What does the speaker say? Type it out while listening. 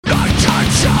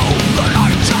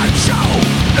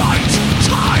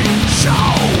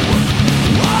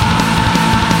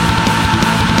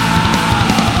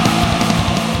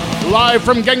live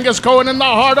from Genghis Cohen in the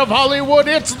heart of Hollywood.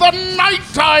 It's the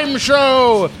Nighttime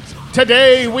Show.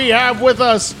 Today we have with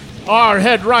us our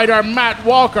head writer, Matt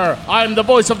Walker. I'm the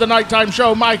voice of the Nighttime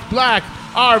Show, Mike Black.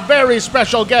 Our very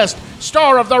special guest,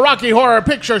 star of the Rocky Horror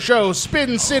Picture Show,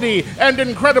 Spin City, and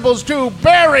Incredibles 2,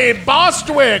 Barry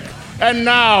Bostwick. And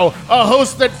now, a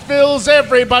host that fills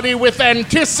everybody with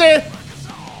antici,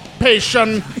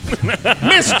 pation,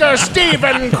 Mr.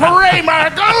 Stephen Kramer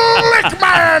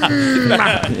Glickman!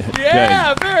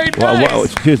 Yeah, very nice. Well,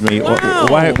 excuse me. Wow.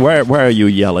 Why are you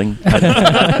yelling?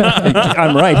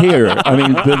 I'm right here. I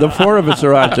mean, the four of us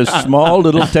are at this small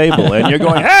little table, and you're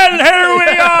going, and here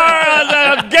we are,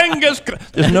 the Genghis.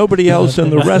 There's nobody else in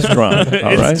the restaurant.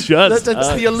 All right, It's just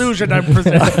That's the illusion I'm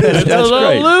presenting. that's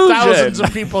great. illusion. Thousands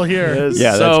of people here. There's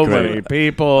Yeah, that's so great. many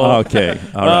people. Okay,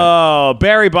 all right. Oh,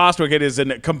 Barry Bostwick, it is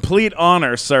a complete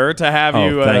honor, sir, to have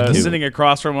you, thank you. sitting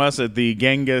across from us at the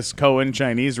Genghis Cohen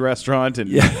Chinese restaurant in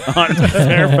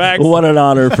Fairfax. What an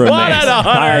honor for me. What an honor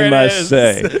I it must is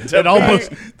say.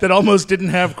 That almost didn't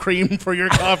have cream for your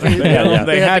coffee.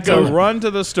 They had to run to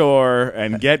the store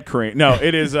and get cream. No,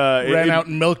 it is ran out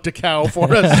and milked a cow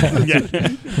for us.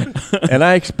 And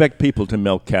I expect people to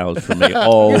milk cows for me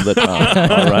all the time.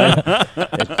 All right,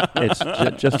 it's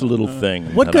just a little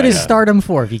thing. What that good I is have. stardom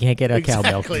for if you can't get a cow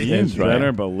milk? Exactly. You That's right.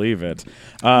 better believe it.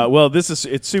 Well,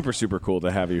 it's super cool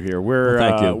to have you here. We're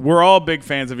Thank you. We're all big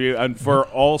fans of you, and for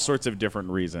all sorts of different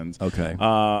reasons. Okay.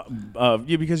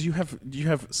 Because you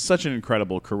have such an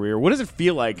incredible career. What does it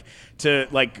feel like to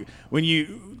when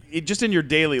you just in your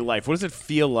daily life? What does it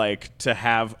feel like to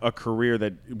have a career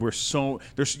that you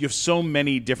have so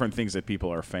many different things that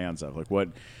people are fans of? Like what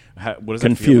does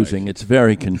Confusing. It It's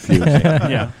very confusing.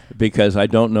 Yeah. Because I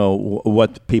don't know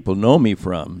what people know me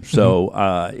from. So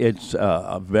it's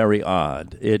very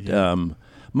odd.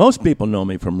 Most people know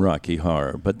me from Rocky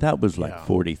Horror, but that was like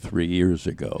 43 years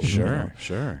ago. Sure.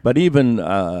 But even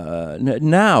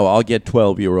now, I'll get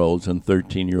 12-year-olds and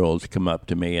 13-year-olds come up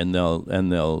to me, and they'll.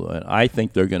 I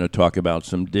think they're going to talk about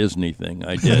some Disney thing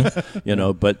I did,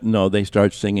 But no, they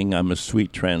start singing "I'm a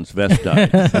sweet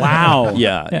transvestite." Wow.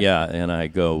 Yeah, and I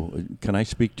go, "Can I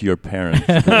speak to your parents?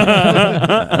 Are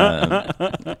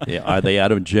they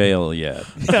out of jail yet?"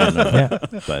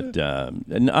 But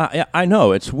I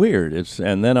know it's weird.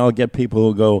 And then I'll get people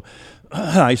who go,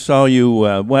 I saw you,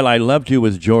 I loved you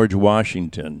as George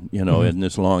Washington, in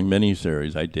this long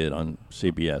miniseries I did on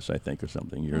CBS, I think, or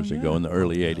something years ago in the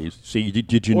early 80s. See,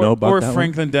 did you know about that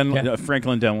Franklin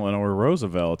Delano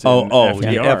Roosevelt? one?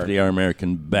 FDR. FDR,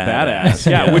 American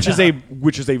Badass. Yeah, which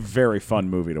is a very fun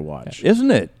movie to watch.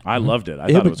 Isn't it? I loved it.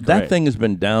 I thought it was great. That thing has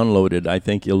been downloaded, I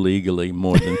think, illegally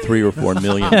more than 3 or 4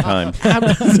 million times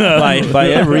by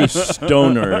every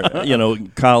stoner,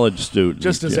 college student.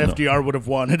 Just as FDR would have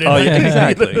wanted it. Oh, yeah,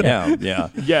 exactly.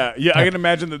 Yeah. I can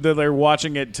imagine that they're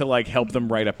watching it to help them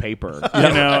write a paper.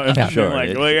 Sure.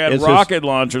 He had It's rocket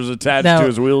launchers attached to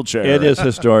his wheelchair. It is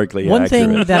historically One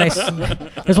accurate. thing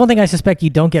there's one thing I suspect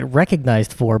you don't get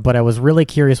recognized for, but I was really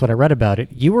curious when I read about it.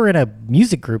 You were in a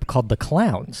music group called the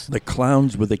Klowns. The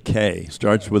Klowns with a K.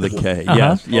 Starts with a K.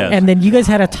 Yes. And then you guys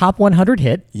had a top 100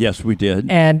 hit. Yes, we did.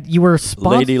 And you were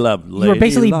Lady Love. You were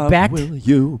basically Love, backed. will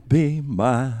you be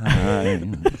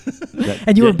mine?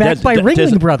 And you were backed by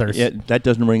Ringling Brothers. Yeah, that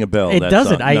doesn't ring a bell. It that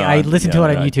doesn't. song. I listened to it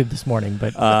on right. YouTube this morning.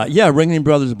 But Ringling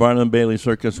Brothers, Barnum and Bailey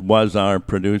Circus was our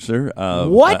producer.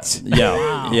 What?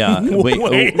 Yeah.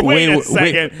 Wait a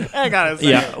second. Hang on a second.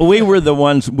 Yeah, we were the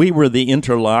ones. We were the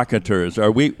interlocutors.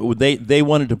 They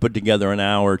wanted to put together an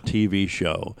hour TV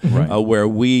show where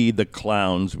we, the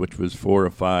Klowns, which was 4 or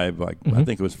 5, I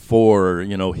think it was 4,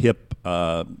 hip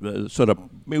sort of.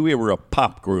 We were a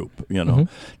pop group.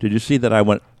 Did you see that I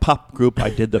went pop group?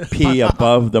 I did the P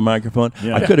above the microphone.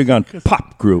 Yeah. I could have gone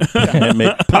pop group and it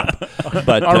made pop.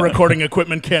 But Our recording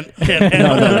equipment can't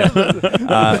handle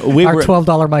our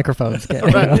 $12 microphones.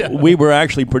 we were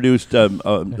actually produced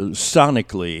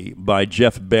sonically by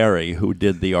Jeff Barry, who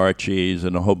did the Archies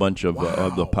and a whole bunch of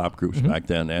the pop groups back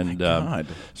then. And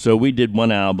so we did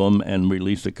one album and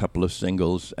released a couple of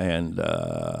singles. And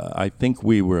I think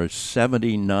we were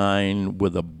 79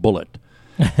 with a bullet.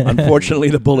 Unfortunately,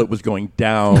 the bullet was going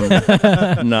down,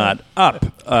 not up.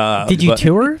 Did you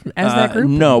tour as that group?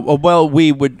 No. Well,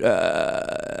 we would.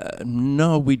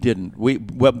 No, we didn't. We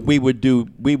would do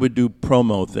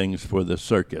promo things for the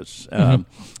circus.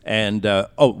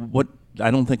 I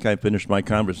don't think I finished my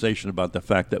conversation about the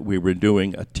fact that we were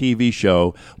doing a TV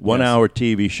show, 1 hour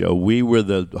TV show. We were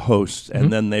the hosts,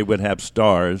 and then they would have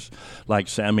stars like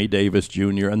Sammy Davis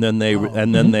Jr. And then they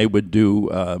would do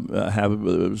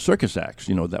have circus acts,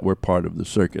 that were part of the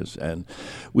circus. And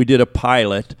we did a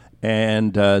pilot.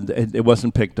 and it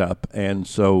wasn't picked up, and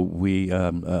so we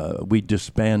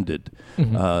disbanded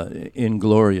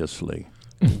ingloriously.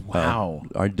 Wow.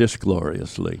 Or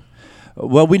disgloriously.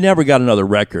 Well, we never got another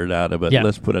record out of it. Yeah.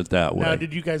 Let's put it that way. Now,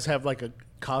 did you guys have like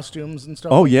costumes and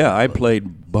stuff? Oh like yeah, that? I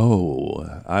played Bo.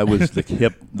 I was the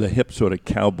hip sort of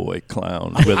cowboy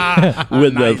clown with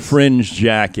the Nice. fringe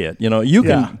jacket. You know, you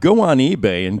can go on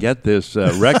eBay and get this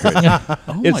record.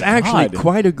 It's my actually God.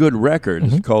 quite a good record.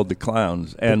 It's called The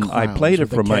Klowns, and I Klowns played it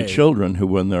with a for my K. children who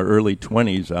were in their early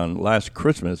 20s on last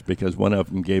Christmas because one of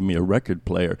them gave me a record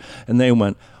player, and they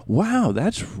went, "Wow,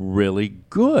 that's really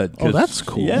good." Oh, that's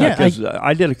cool. Yeah, Yeah, because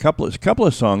I did a couple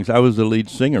of songs. I was the lead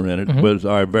singer in it. It was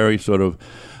our very sort of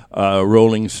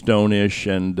Rolling Stone-ish,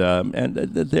 and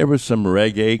there was some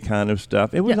reggae kind of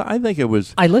stuff. It was. Yeah. I think it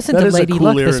was. I listened That to is a Lady cool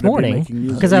Luck era this to be morning making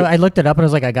music. because I looked it up and I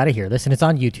was like, I got to hear this, and it's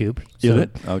on YouTube. Is So- it?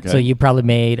 Okay. So you probably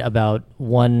made about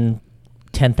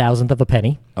 1/10,000th of a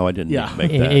penny. Oh, I didn't Yeah.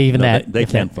 make E- that. even No, that, They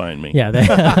if can't that- find me. Yeah.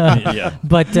 Yeah.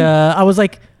 But I was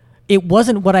like, it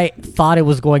wasn't what I thought it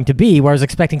was going to be, where I was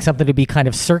expecting something to be kind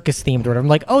of circus themed or whatever. I'm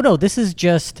like, oh no, this is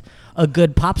just a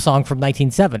good pop song from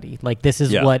 1970. Like, this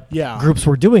is Yeah. what Yeah. groups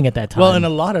were doing at that time. Well, and a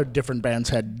lot of different bands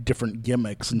had different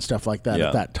gimmicks and stuff like that Yeah.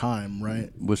 at that time, right?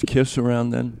 Was Kiss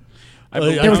around then?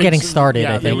 They were getting started,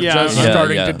 Yeah, I they think. were Yeah, just yeah,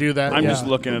 starting yeah. to do that. I'm yeah. just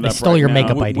looking it They up stole right your now.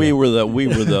 makeup We, idea. we were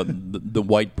the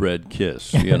white bread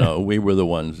Kiss. You know, we were the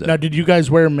ones that. Now, did you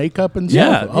guys wear makeup and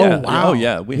Yeah, stuff? yeah. Oh, wow. Oh,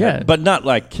 yeah. We Yeah. had, but not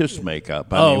like Kiss makeup.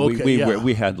 I Oh, mean, okay, we yeah.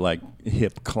 we had like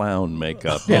hip clown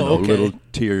makeup, Oh, okay. little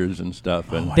tears and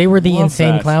stuff. And They were the love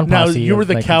insane that. clown Now, posse. you were of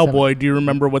the 1970. cowboy. Do you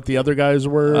remember what the other guys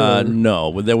were? or-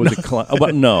 no, there was a clown.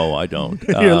 But no, I don't.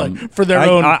 You're like, for their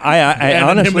own I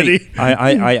honestly, anonymity.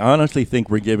 I honestly think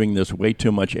we're giving this way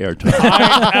too much airtime.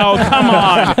 Oh, come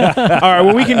on. All right,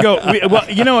 well, we can go. Well,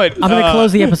 you know what? I'm going to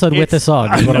close the episode with this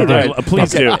song. Is what I'm All doing. right,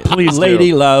 please do. Please Lady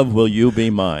do. love, will you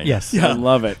be mine? Yes. I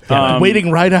love it.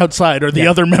 Waiting right outside are the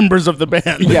other members of the band.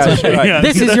 Yeah, right.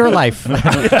 This is your life.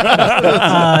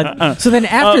 So then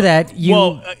after that, you...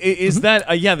 Well, is that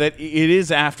that it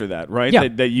is after that, right? Yeah.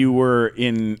 That you were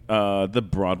in the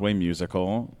Broadway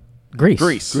musical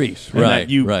Grease. Grease, and right, that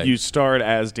you right. you starred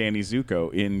as Danny Zuko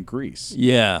in Grease.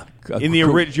 Yeah. In the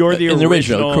you're the in the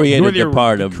original, created you're the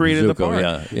part of created the Zuko.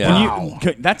 part.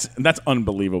 Yeah. That's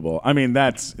unbelievable. I mean,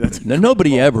 that's Now,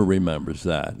 nobody ever remembers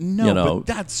that. no, you know, but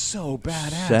that's so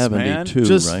badass, 72, man.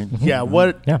 Just right? yeah,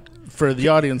 what Yeah. for the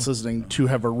audience listening, to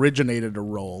have originated a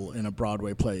role in a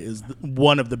Broadway play is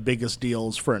one of the biggest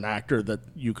deals for an actor that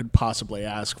you could possibly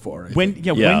ask for. I think.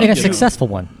 Yeah. When And did a you- successful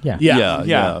one. Yeah.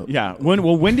 Yeah.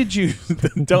 When did you?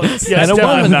 Don't. Yes, that's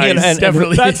definitely. not nice. and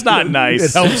definitely. That's not nice.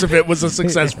 It helps if it was a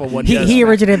successful one. He, yes. he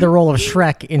originated the role of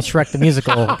Shrek in Shrek the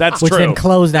Musical, That's which true. then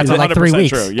closed after That's like 3 100% weeks.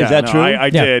 True. Yeah, Is that no, true? I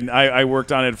Yeah. did. I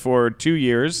worked on it for 2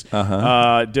 years.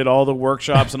 Did all the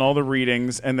workshops and all the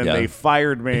readings, and then Yeah. they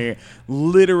fired me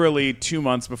literally 2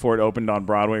 months before it opened on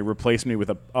Broadway. Replaced me with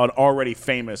an already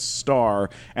famous star,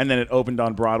 and then it opened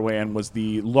on Broadway and was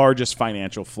the largest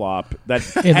financial flop that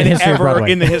In the had history of ever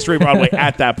Broadway. in the history of Broadway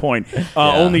at that point.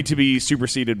 Only to be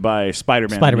superseded by Spider-Man,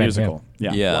 the Spider-Man, musical.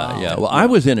 Yeah. Well, I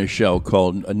was in a show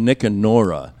called Nick and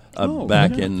Nora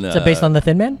back in. Is that based on The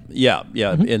Thin Man? Yeah,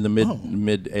 in the mid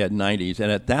 90s,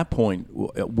 and at that point,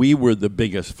 we were the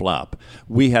biggest flop.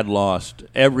 We had lost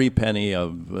every penny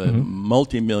of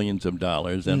multi-millions of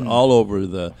dollars, and all over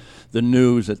the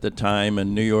news at the time,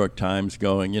 and New York Times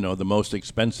going, the most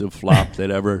expensive flop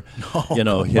that ever,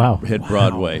 hit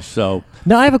Broadway. So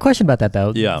No, I have a question about that,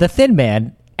 though. Yeah. The Thin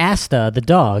Man, Asta, the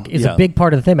dog, is Yeah. a big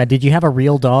part of The Thin Man. Did you have a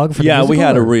real dog for the yeah, we musical,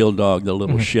 had a or- real dog, the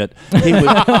little shit. He was,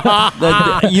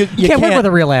 you can't work with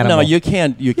a real animal. No, you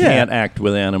can't act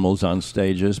with animals on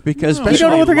stages because You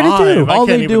don't know what they're going to do. Live. I all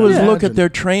can't they even do is look imagine. at their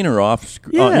trainer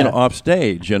off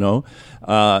stage.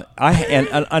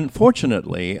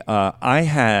 Unfortunately, I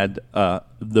had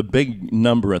the big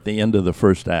number at the end of the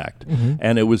first act,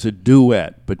 and it was a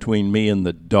duet between me and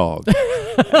the dog.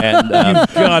 And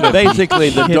basically,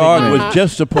 the dog was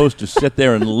just supposed to sit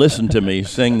there and listen to me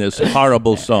sing this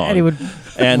horrible song. And he would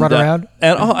run around?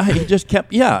 And he just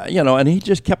kept, and he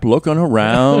just kept looking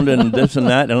around and this and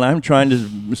that. And I'm trying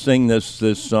to sing this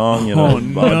song,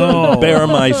 Bare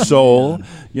My Soul.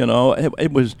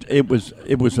 It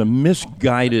was a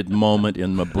misguided moment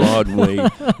in the Broadway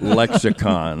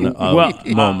lexicon of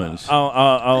moments.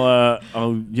 I'll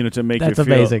to make That's you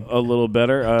feel amazing. a little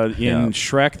better. Yeah. In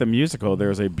Shrek the musical,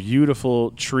 there's a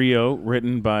beautiful trio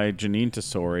written by Janine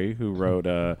Tesori, who wrote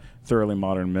Thoroughly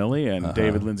Modern Millie and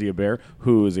David Lindsay Abaire,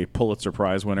 who is a Pulitzer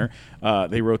Prize winner.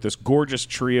 They wrote this gorgeous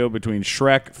trio between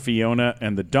Shrek, Fiona,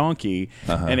 and the donkey,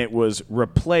 and it was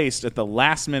replaced at the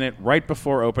last minute, right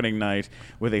before opening night,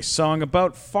 with a song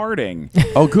about farting.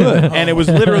 Oh, good. And it was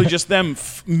literally just them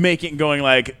going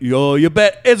like, yo, you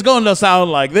bet it's going to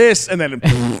sound like this. And then,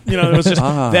 it was just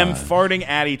them farting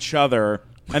at each other.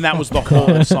 And that was the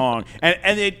whole song.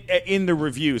 And in the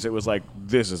reviews, it was like,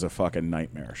 this is a fucking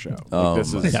nightmare show.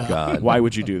 God. Why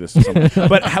would you do this to someone?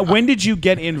 But when did you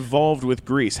get involved with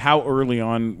Grease? How early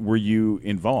on were you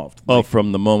involved?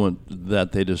 From the moment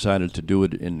that they decided to do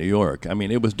it in New York. I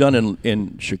mean, it was done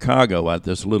in Chicago at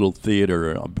this little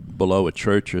theater below a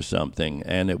church or something.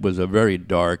 And it was a very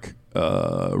dark,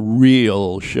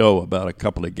 real show about a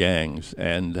couple of gangs.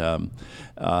 And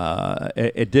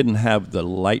it didn't have the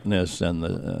lightness and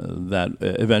that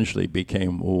eventually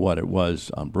became what it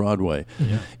was on Broadway.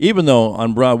 Yeah. Even though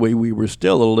on Broadway we were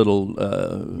still a little.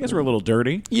 You guys were a little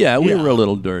dirty. Yeah, we were a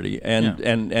little dirty, and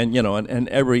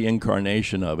every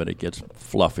incarnation of it gets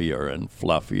fluffier and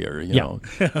fluffier.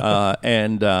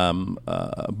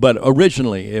 But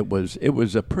originally it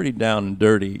was a pretty down and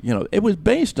dirty. It was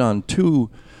based on two.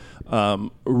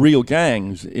 Real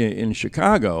gangs in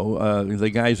Chicago. The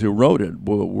guys who wrote it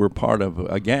were part of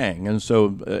a gang, and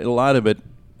so a lot of it,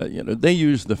 they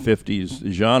used the '50s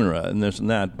genre and this and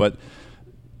that, but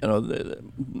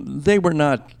they were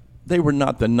not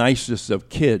the nicest of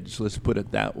kids. Let's put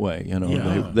it that way.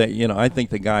 I think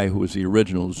the guy who was the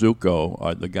original Zuko,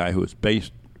 or the guy who was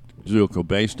Zuko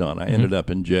based on, I ended up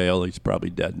in jail. He's probably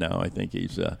dead now. I think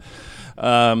he's,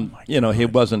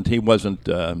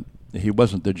 he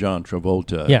wasn't the John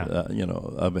Travolta,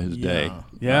 of his day.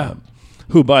 Yeah.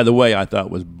 Who, by the way, I thought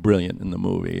was brilliant in the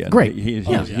movie. And Great.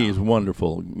 He's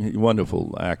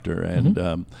wonderful actor.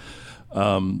 And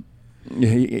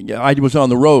I was on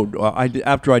the road.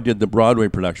 After I did the Broadway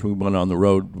production, we went on the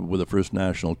road with the first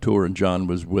national tour, and John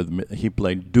was with me. He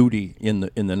played Duty in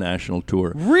the national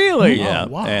tour. Really? Yeah.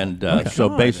 Oh, wow. And so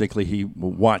basically, he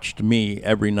watched me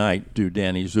every night do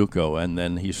Danny Zuko, and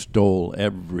then he stole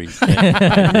everything.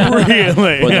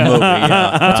 Really? For the movie.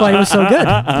 Yeah. That's why he was so good.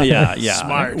 Yeah.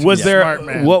 Smart. Was there Smart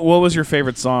man. what was your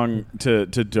favorite song to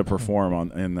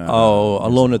perform in that?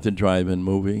 Alone at the Drive-In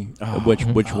movie,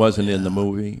 which wasn't in the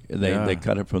movie. They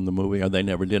cut it from the movie, or they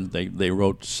never did. They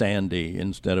wrote Sandy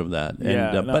instead of that.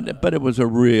 And, but it was a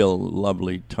real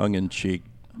lovely tongue-in-cheek,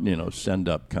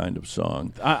 send-up kind of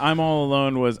song. I'm All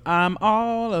Alone was I'm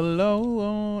all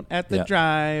alone at the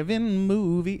drive-in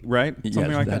movie, right?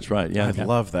 Something like that's that. right. Yeah, I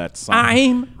love that song.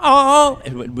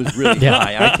 It was really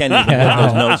high. I can't even get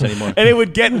those notes anymore. And it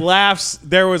would get laughs.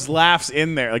 There was laughs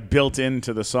in there, like built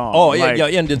into the song. Oh,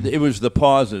 and it was the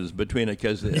pauses between it,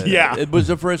 because it was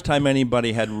the first time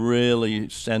anybody had really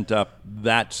sent up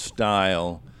that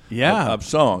style of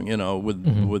song,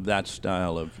 with that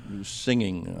style of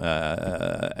singing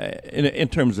in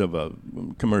terms of a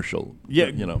commercial.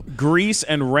 Yeah, Grease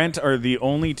and Rent are the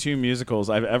only two musicals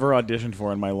I've ever auditioned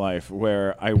for in my life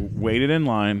where I waited in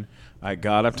line. I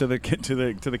got up to the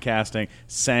casting,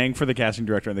 sang for the casting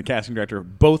director, and the casting director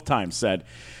both times said,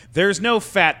 "There's no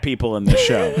fat people in this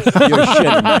show." You're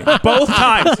shitting me. Both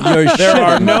times. There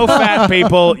are no fat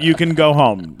people. You can go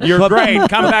home. You're great.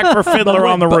 Come back for Fiddler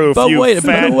on the Roof. Wait a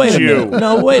Jew. minute.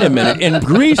 No, wait a minute. In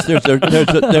Greece, there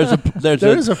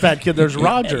is a fat kid. There's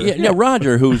Roger. Yeah,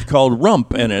 Roger, who's called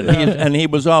Rump in it, and he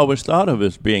was always thought of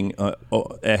as being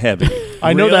heavy.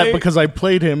 I know that because I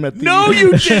played him at the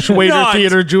Schwader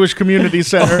Theater Jewish Community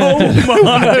Center. Oh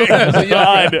my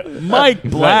God, Mike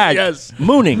Black. Yes,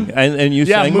 Mooning, and you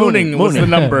sang Mooning was the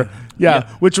number. Yeah,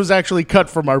 which was actually cut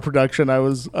from our production. I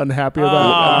was unhappy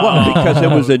about. Well, because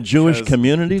it was a Jewish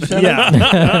community center.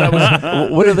 Yeah.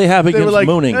 What do they have against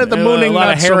mooning? The mooning, a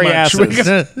lot of hairy asses.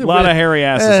 A lot of hairy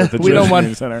asses at the Jewish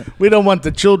Community Center. We don't want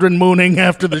the children mooning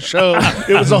after the show.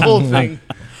 It was a whole thing.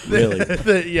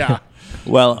 Really? Yeah.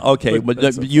 Well, okay,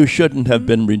 but you shouldn't have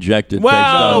been rejected. Well,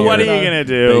 based on what are you going to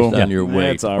do? Based on your weight.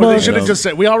 That's all Well, right. you should have just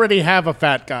said, we already have a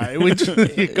fat guy. We just,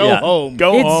 go home.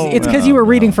 Go home. It's because you were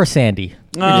reading for Sandy.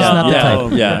 You're just not the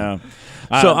type. Yeah.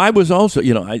 So I was also,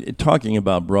 talking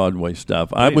about Broadway stuff.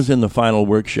 Please. I was in the final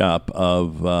workshop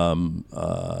of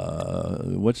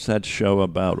what's that show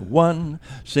about? One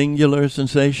singular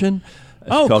sensation.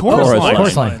 Oh, called Chorus Line.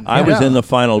 Chorus Line. I was Yeah. in the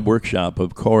final workshop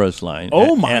of Chorus Line.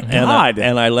 Oh, my God.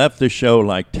 And I left the show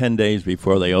like 10 days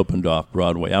before they opened off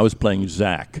Broadway. I was playing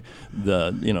Zach,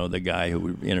 the guy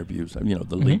who interviews,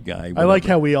 the lead guy. I like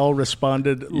how we all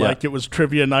responded like it was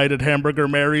trivia night at Hamburger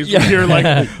Mary's. We hear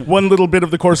like one little bit of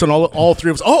the chorus, and all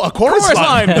three of us. Oh, a chorus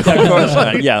line. Chorus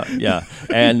Line. Yeah.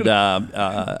 And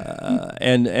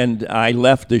I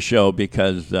left the show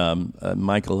because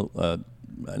Michael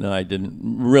and I didn't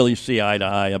really see eye to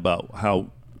eye about how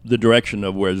the direction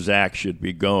of where Zach should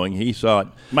be going. He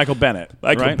thought Michael Bennett.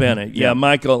 Right? Bennett,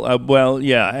 Michael.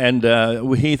 And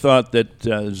he thought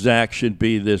that Zach should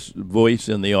be this voice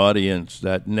in the audience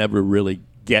that never really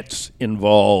gets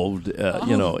involved.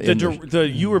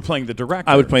 You were playing the director.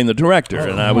 I was playing the director,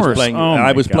 and I was playing.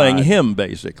 I was playing him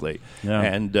basically, Yeah.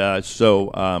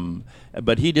 and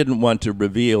but he didn't want to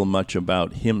reveal much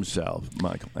about himself,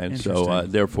 Michael, and so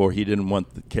therefore he didn't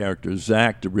want the character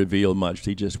Zach to reveal much.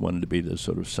 He just wanted to be this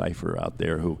sort of cipher out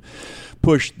there who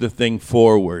pushed the thing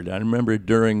forward. I remember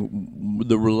during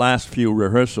the last few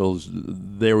rehearsals,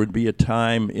 there would be a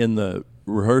time in the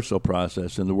rehearsal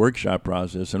process, in the workshop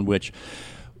process, in which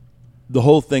the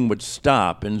whole thing would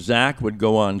stop, and Zach would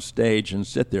go on stage and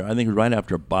sit there. I think it was right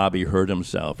after Bobby hurt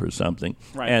himself or something.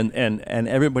 Right. And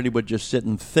everybody would just sit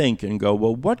and think and go,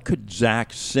 well, what could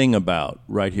Zach sing about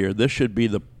right here? This should be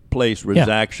the place where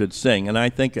Zach should sing. And I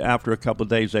think after a couple of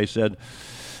days they said,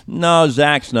 no,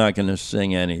 Zach's not going to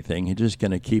sing anything. He's just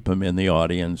going to keep him in the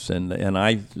audience. And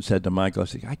I said to Michael, I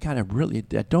said, I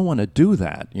don't want to do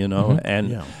that,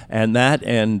 And that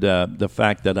and the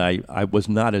fact that I was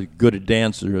not as good a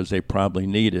dancer as they probably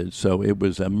needed. So it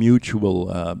was a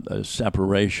mutual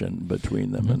separation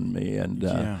between them and me. And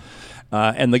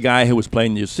the guy who was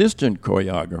playing the assistant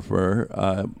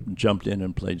choreographer jumped in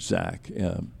and played Zach.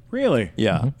 Really?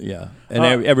 Yeah. And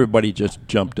everybody just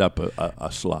jumped up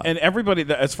a slot. And everybody,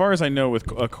 as far as I know,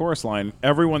 with a Chorus Line,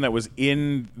 everyone that was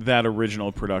in that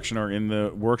original production or in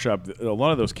the workshop, a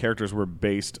lot of those characters were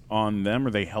based on them,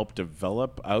 or they helped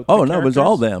develop out. Oh no, it was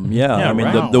all them. Yeah, I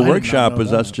mean the workshop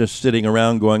was us just sitting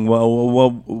around going, well,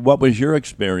 what was your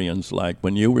experience like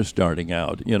when you were starting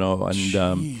out?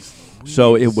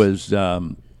 So it was.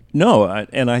 And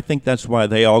I think that's why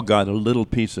they all got a little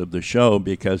piece of the show,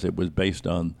 because it was based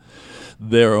on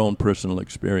their own personal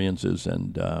experiences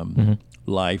and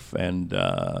life. And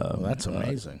that's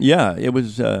amazing. It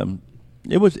was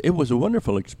a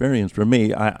wonderful experience for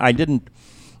me. I didn't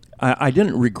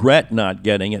regret not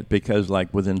getting it, because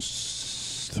like within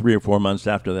 3 or 4 months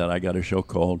after that, I got a show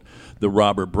called The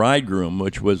Robber Bridegroom,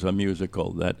 which was a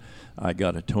musical that I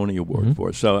got a Tony Award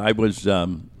for. So I was.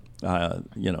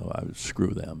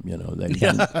 Screw them.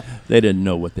 They didn't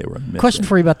know what they were missing. Question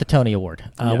for you about the Tony Award.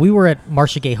 We were at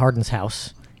Marcia Gay Harden's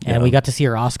house, and we got to see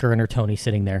her Oscar and her Tony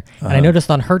sitting there. And I noticed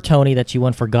on her Tony that she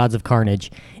won for Gods of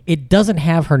Carnage, it doesn't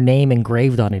have her name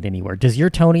engraved on it anywhere. Does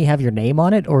your Tony have your name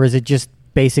on it, or is it just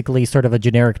basically sort of a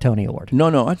generic Tony Award?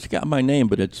 No, it's got my name,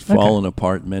 but it's fallen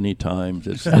apart many times.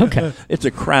 It's it's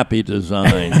a crappy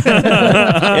design.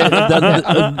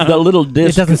 The little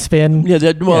disc. It doesn't spin.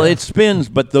 It spins,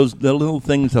 but the little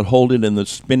things that hold it in the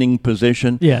spinning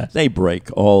position, they break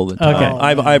all the time.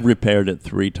 Okay. I've repaired it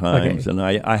 3 times, and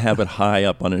I have it high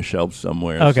up on a shelf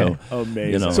somewhere. Okay. So,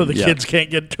 Amazing. So the kids can't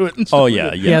get to it. And Oh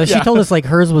stuff. yeah. She told us like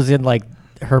hers was in like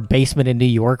her basement in New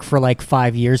York for like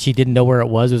 5 years. She didn't know where it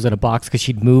was. It was in a box because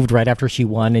she'd moved right after she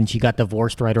won, and she got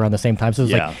divorced right around the same time. So it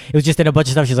was like it was just in a bunch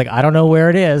of stuff. She's like, I don't know where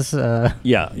it is. That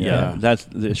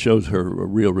shows her a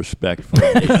real respect for the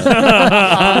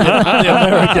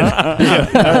American.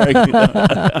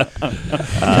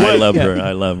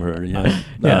 I love her. Yeah.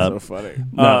 So funny.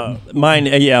 Mine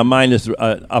is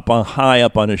high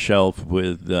up on a shelf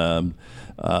with.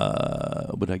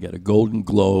 Would I get a Golden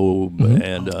Globe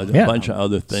and a bunch of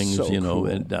other things, cool.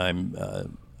 And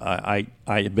I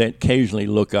occasionally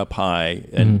look up high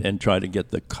and try to get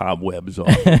the cobwebs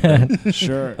off.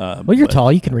 Sure. Well, you're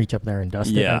tall; you can reach up there and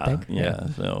dust it. I think. Yeah.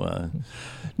 So,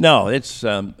 no, it's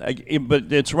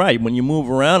but it's right. When you move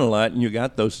around a lot and you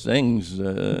got those things,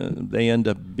 they end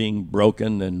up being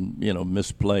broken and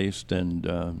misplaced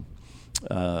and.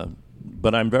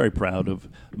 But I'm very proud of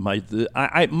my.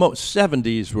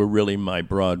 70s were really my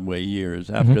Broadway years.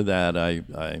 After that, I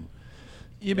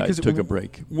Yeah, because I took a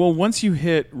break. Well, once you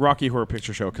hit Rocky Horror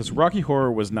Picture Show, because Rocky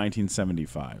Horror was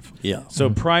 1975. Yeah.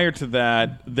 So prior to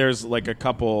that, there's a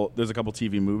couple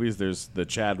TV movies. There's the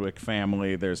Chadwick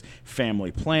Family. There's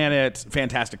Family Planet,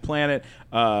 Fantastic Planet,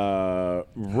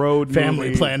 Road Family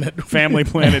movie, Planet. Family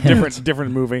Planet,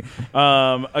 different movie.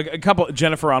 A couple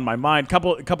Jennifer on My Mind,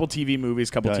 couple TV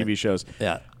movies, couple TV shows.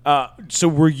 Yeah. So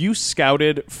were you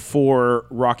scouted for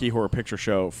Rocky Horror Picture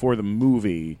Show for the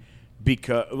movie?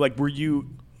 Because, were you?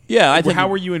 Yeah, I think. How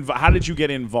were you? How did you get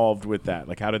involved with that?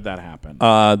 How did that happen?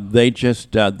 They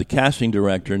just the casting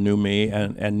director knew me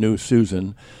and knew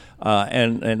Susan,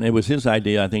 and it was his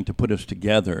idea, I think, to put us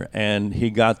together. And he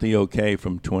got the okay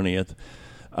from 20th,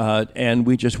 and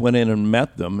we just went in and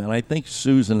met them. And I think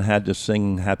Susan had to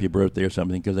sing "Happy Birthday" or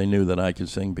something because they knew that I could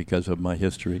sing because of my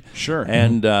history. Sure.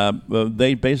 And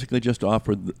they basically just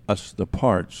offered us the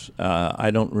parts. I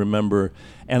don't remember.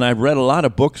 And I've read a lot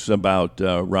of books about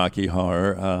Rocky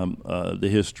Horror, the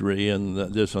history and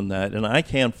this and that, and I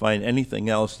can't find anything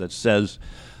else that says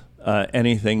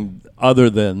anything other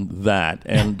than that.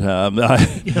 And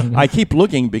I keep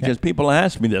looking because people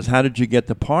ask me this, how did you get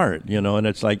the part? And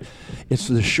it's like, it's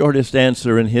the shortest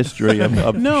answer in history of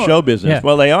show business. Yeah.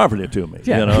 Well, they offered it to me.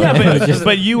 Yeah.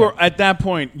 But you were, at that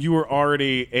point, you were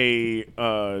already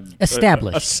a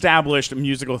established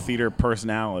musical theater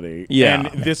personality. Yeah.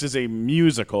 And this is a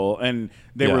musical, and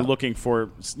they were looking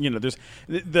for, there's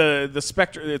the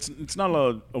spectrum. It's not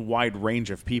a wide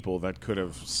range of people that could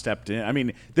have stepped in. I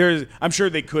mean, I'm sure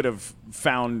they could have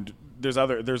found. There's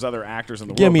other actors in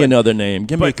the world. Give me another name.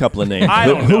 Give me a couple of names. I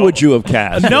don't Who know. would you have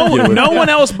cast? No one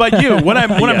else but you. What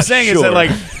I'm saying is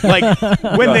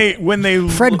that when they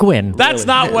Fred Gwynn. That's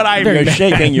not what I You're meant.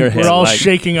 shaking your head. We're all like,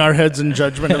 shaking our heads in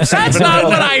judgment of That's Stephen. not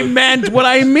what I meant. What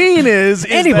I mean is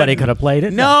Anybody that, could have played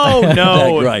it. No,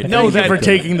 Right. no. Thank you for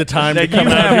taking the time to that come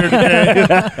you out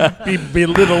here today, be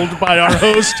belittled by our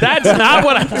host. That's not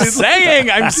what I'm saying.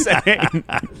 I'm saying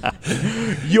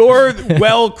you're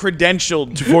well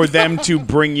credentialed for them to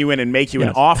bring you in and make you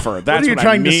an offer. That's What are you what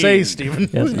trying I mean. to say, Stephen?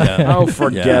 Oh,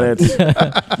 forget it.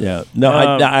 Yeah. No,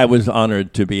 I was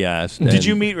honored to be asked. When did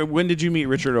you meet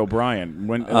Richard O'Brien?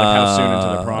 How soon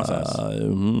into the process? I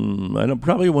don't,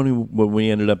 probably when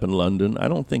we ended up in London. I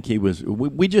don't think he was.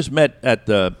 We just met at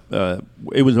the.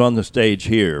 It was on the stage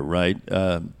here, right?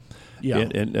 Yeah.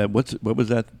 And what was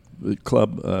that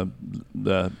club?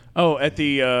 At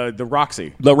the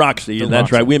Roxy. The Roxy. That's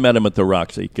Roxy. right. We met him at the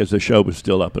Roxy because the show was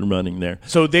still up and running there.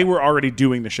 So they were already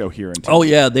doing the show here in town. Oh,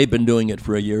 yeah, they've been doing it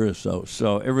for a year or so.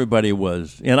 So everybody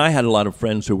was, and I had a lot of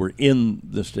friends who were in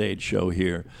the stage show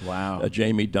here. Wow.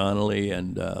 Jamie Donnelly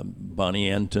and Bonnie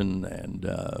Enton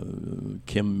and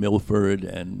Kim Milford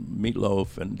and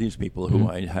Meatloaf and these people who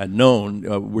I had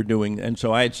known were doing, and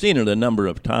so I had seen it a number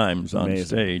of times on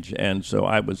stage, and so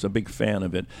I was a big fan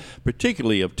of it,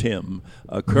 particularly of Tim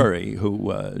Curry, who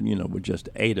would just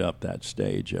ate up that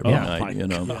stage every night,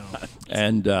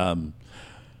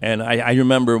 And I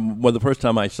remember the first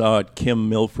time I saw it, Kim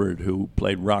Milford, who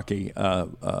played Rocky,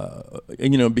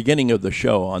 beginning of the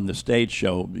show, on the stage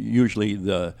show, usually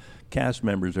the cast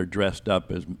members are dressed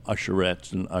up as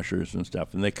usherettes and ushers and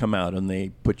stuff, and they come out and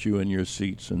they put you in your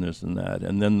seats and this and that,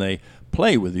 and then they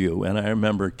play with you. And I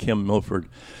remember Kim Milford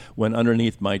went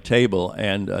underneath my table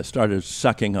and started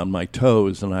sucking on my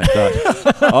toes, and I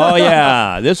thought, oh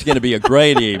yeah, this is going to be a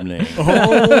great evening. Oh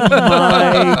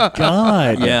my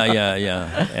God!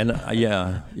 Yeah, and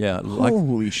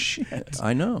Holy shit!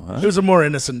 I know. Huh? It was a more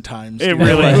innocent time. It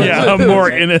really, a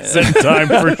more innocent time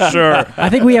for sure. I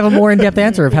think we have a more in-depth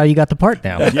answer of how you got the part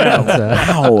now.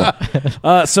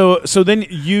 Wow. So then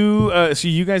you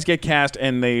guys get cast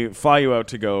and they fly you out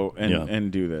to go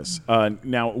and do this.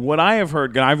 Now, what I have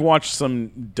heard, and I've watched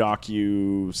some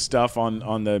docu stuff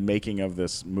on the making of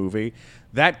this movie.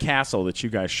 That castle that you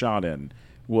guys shot in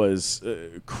was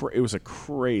it was a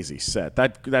crazy set.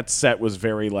 That set was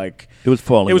very it was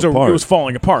falling apart. It was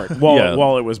falling apart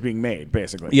while it was being made,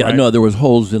 basically. Yeah, right? no, there was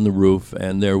holes in the roof,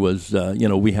 and there was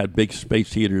we had big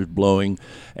space heaters blowing,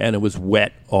 and it was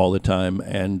wet all the time,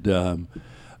 and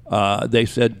they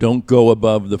said don't go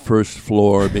above the first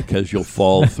floor because you'll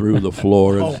fall through the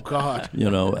floors. Oh God!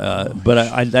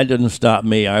 But that didn't stop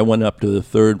me. I went up to the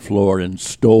third floor and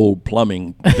stole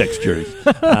plumbing fixtures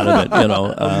out of it.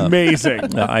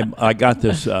 Amazing. I got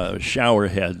this shower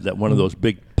head, that one of those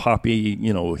big poppy,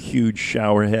 huge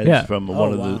shower heads from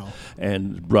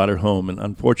and brought it home. And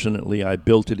unfortunately, I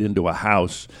built it into a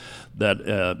house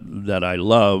that I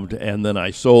loved, and then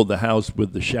I sold the house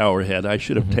with the shower head. I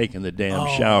should have taken the damn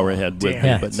shower head with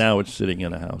me, but now it's sitting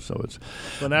in a house.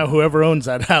 So now whoever owns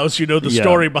that house, you know the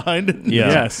story behind it.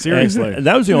 Yeah, seriously. And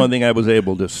that was the only thing I was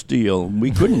able to steal.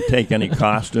 We couldn't take any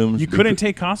costumes. You couldn't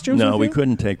take costumes? No, with we you?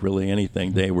 couldn't take really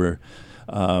anything. They were.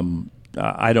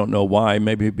 I don't know why.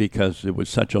 Maybe because it was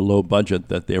such a low budget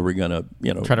that they were going to,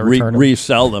 try to return them.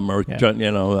 resell them, or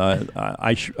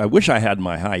I wish I had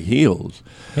my high heels.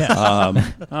 Yeah.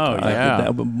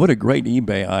 What a great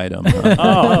eBay item.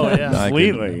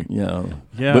 Completely.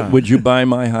 Yeah. Would you buy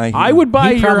my high heels? I would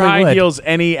buy your high would. heels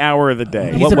any hour of the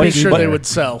day. He's a big Sure, eater. they would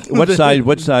sell.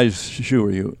 What size shoe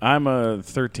are you? I'm a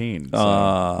 13.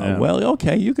 So, Well,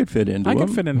 okay, you could fit into I them.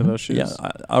 could fit into those shoes.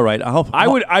 Yeah. All right.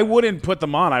 I wouldn't put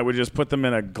them on. I would just put them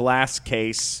in a glass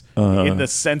case in the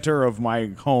center of my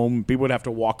home. People would have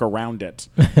to walk around it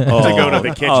to go to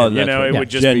the kitchen. It would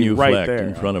just be right there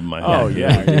in front of my Oh head.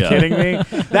 yeah, are you kidding me?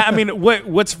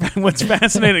 What's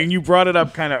fascinating? You brought it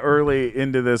up kind of early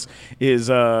into this. Is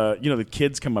the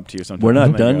kids come up to you sometimes. We're not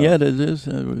and they done go, yet. Is this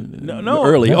no.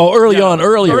 early? Oh, earlier on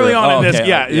in this.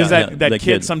 okay. That the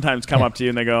kids sometimes come up to you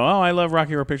and they go, "Oh, I love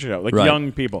Rocky Horror Picture Show." Like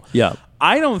young people. Yeah.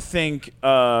 I don't think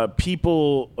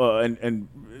people and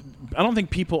I don't think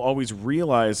people always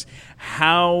realize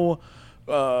how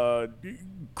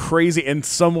crazy and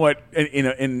somewhat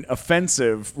in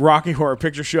offensive Rocky Horror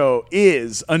Picture Show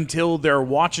is until they're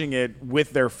watching it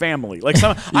with their family. Like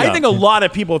I think a lot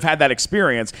of people have had that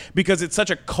experience because it's such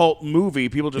a cult movie.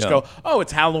 People just go, "Oh,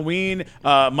 it's Halloween.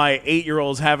 My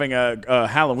 8-year-old's having a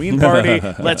Halloween party.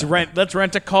 Let's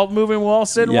rent a cult movie and we'll all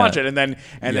sit and watch it." And then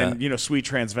Sweet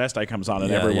Transvestite comes on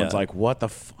and everyone's like, "What the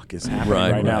fuck is happening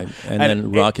right now?" And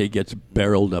then Rocky gets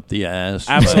barreled up the ass.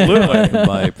 Absolutely.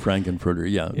 by Frankenfurter.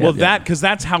 Well,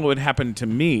 that's how it happened to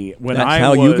me when that's I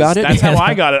how was. You got it? That's how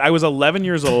I got it. I was 11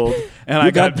 years old, and I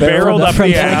got barreled up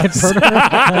from the ass.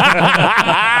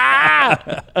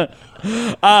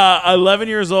 11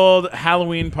 years old,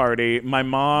 Halloween party. My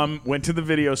mom went to the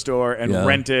video store and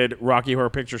rented Rocky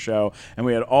Horror Picture Show, and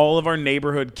we had all of our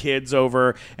neighborhood kids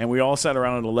over, and we all sat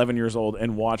around at 11 years old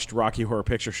and watched Rocky Horror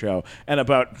Picture Show. And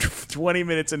about 20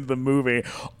 minutes into the movie,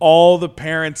 all the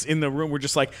parents in the room were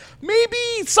just like, "Maybe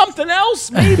something else.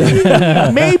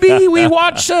 Maybe we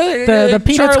watch the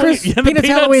Peanuts, Peanuts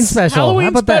Halloween special. Halloween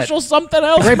How about special, that? something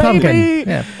else. Great maybe." Pumpkin.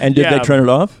 Yeah. And did they turn it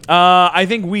off? I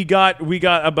think we got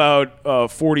about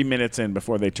 40 minutes in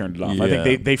before they turned it off. I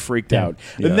think they freaked out.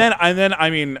 And then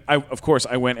of course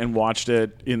I went and watched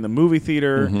it in the movie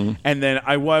theater, and then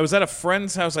I was at a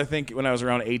friend's house, I think when I was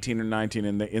around 18 or 19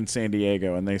 in San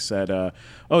Diego, and they said,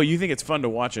 "Oh, you think it's fun to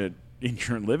watch it in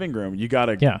your living room? You got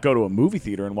to go to a movie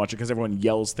theater and watch it because everyone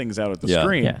yells things out at the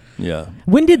screen." Yeah.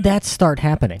 When did that start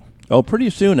happening? Oh, pretty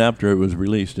soon after it was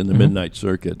released in the Midnight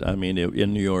Circuit. I mean,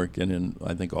 in New York and in,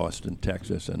 I think, Austin,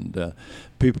 Texas. And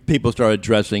people started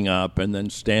dressing up and then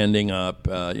standing up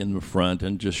in the front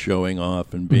and just showing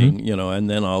off and being, and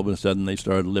then all of a sudden they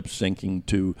started lip-syncing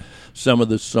to some of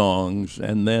the songs.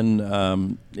 And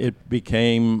then it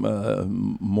became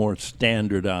more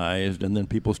standardized. And then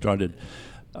people started...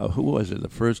 who was it?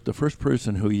 The first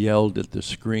person who yelled at the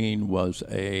screen was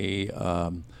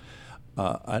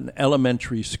an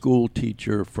elementary school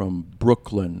teacher from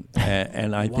Brooklyn,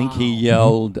 and I think he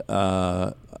yelled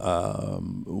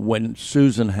when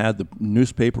Susan had the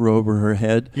newspaper over her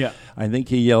head. Yeah, I think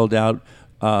he yelled out,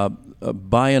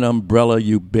 "Buy an umbrella,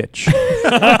 you bitch."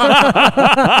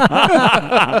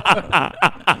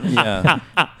 Yeah,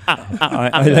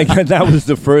 I think that was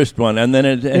the first one, and then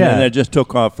it just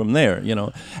took off from there.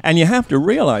 And you have to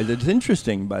realize it's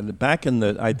interesting. But back in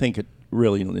I think it.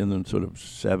 Really in the sort of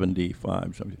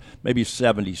 75, maybe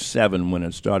 77 when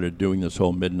it started doing this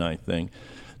whole midnight thing.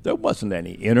 There wasn't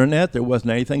any internet. There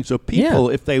wasn't anything. So people,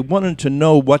 if they wanted to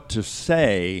know what to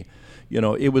say,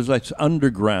 it was like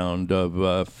underground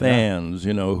of fans,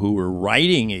 who were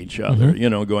writing each other,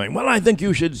 going, "Well, I think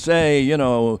you should say,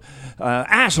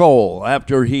 asshole,"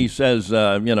 after he says,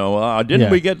 "Didn't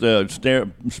we get the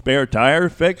spare tire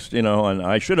fixed?" And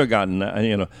I should have gotten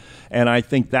that, And I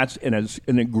think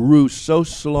and it grew so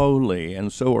slowly and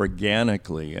so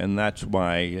organically, and that's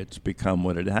why it's become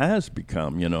what it has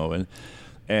become, And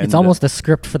it's almost a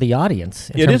script for the audience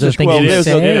in terms of things you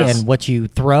say and what you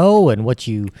throw and what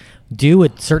you do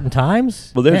at certain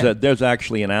times? Well, there's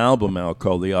actually an album out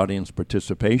called the Audience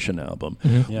Participation Album,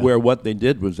 where what they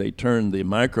did was they turned the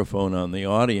microphone on the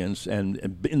audience, and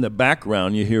in the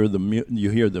background you hear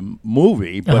the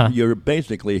movie, but you're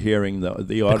basically hearing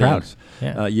the audience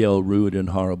yell rude and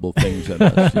horrible things at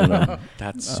us. You know?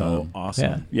 That's so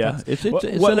awesome. Yeah, it's a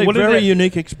very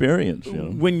unique experience. You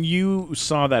know? When you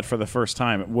saw that for the first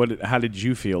time, how did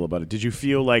you feel about it? Did you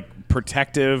feel like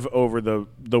protective over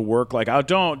the work, like, oh,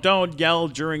 don't yell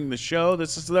during the show,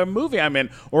 this is the movie I'm in,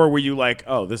 or were you like,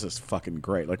 oh, this is fucking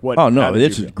great? Like, what? Oh no,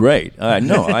 this is great.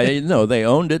 No, they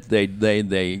owned it.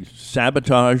 They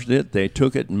sabotaged it. They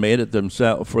took it and made it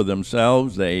for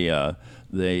themselves. They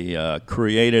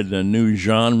created a new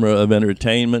genre of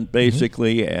entertainment,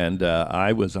 basically, and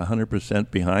I was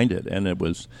 100% behind it. And it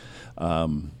was,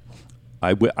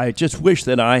 I just wish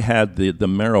that I had the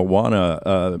marijuana,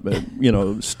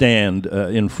 stand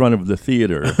in front of the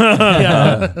theater.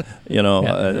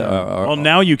 Well,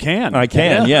 now you can. I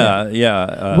can,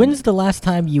 yeah. When's the last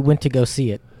time you went to go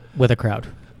see it with a crowd?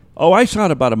 Oh, I saw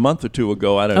it about a month or two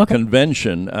ago at a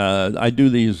convention. I do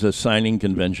these signing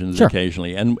conventions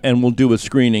occasionally, and we'll do a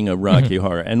screening of Rocky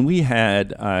Horror. And we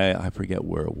had, I forget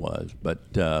where it was, but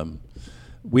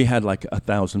we had like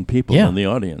 1,000 people in the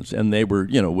audience, and they were,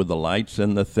 with the lights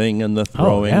and the thing and the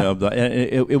throwing of the.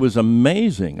 It was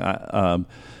amazing. I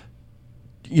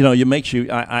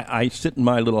sit in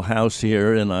my little house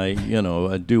here, and I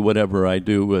do whatever I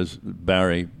do as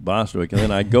Barry Bostwick, and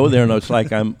then I go there, and it's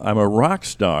like I'm a rock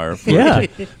star for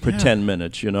 10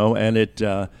 minutes, and it's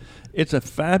a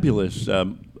fabulous.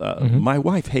 My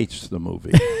wife hates the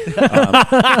movie,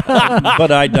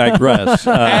 but I digress.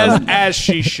 As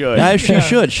she should. As she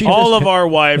should. All of our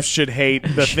wives should hate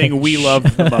the thing we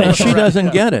love the most. And she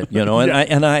doesn't get it,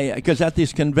 And I, because at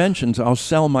these conventions, I'll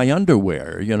sell my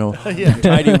underwear,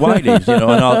 tidy whities,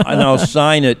 and I'll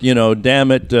sign it,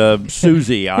 damn it,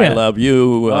 Susie, I love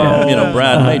you,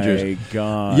 Brad Majors. My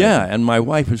God. Yeah, and my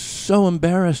wife is so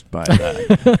embarrassed by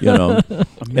that,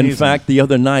 In fact, the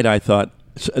other night I thought.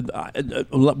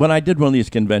 When I did one of these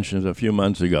conventions a few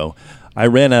months ago, I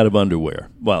ran out of underwear.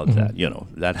 Well,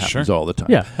 that happens all the time.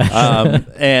 Yeah.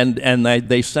 And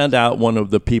they sent out one of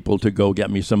the people to go get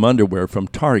me some underwear from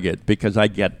Target, because I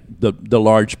get the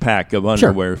large pack of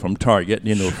underwear from Target,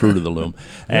 Fruit of the Loom.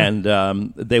 And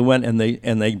they went and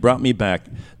they brought me back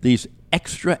these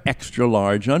extra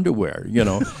large underwear, and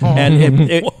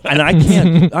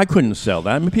I couldn't sell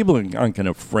that. I mean, people aren't going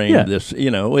to frame this,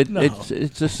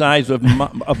 it's the size of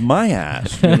my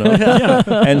ass,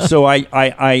 And so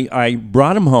I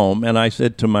brought them home, and I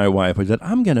said to my wife, I said,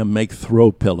 I'm going to make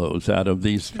throw pillows out of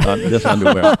this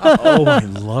underwear. Oh, I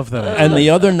love that. And the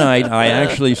other night, I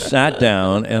actually sat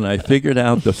down and I figured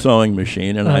out the sewing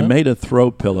machine, and I made a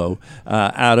throw pillow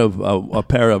out of a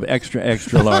pair of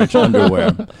extra large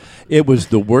underwear. It was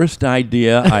the worst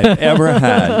idea I've ever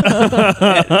had.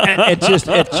 It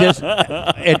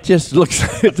just looks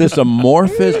like this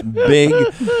amorphous, big,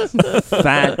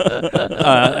 fat.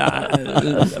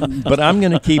 But I'm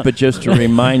going to keep it just to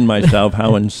remind myself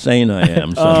how insane I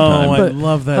am sometimes. Oh, I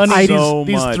love that honey, so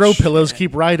these much. throw pillows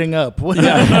keep riding up. If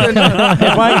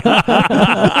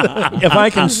I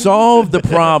can solve the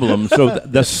problem so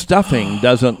the stuffing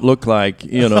doesn't look like,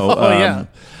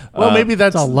 Well, maybe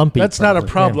that's all lumpy. That's not a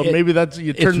probably. problem. Maybe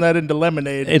you turn that into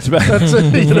lemonade. It's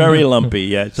very lumpy.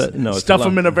 Yeah, stuff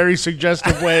them in a very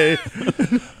suggestive way.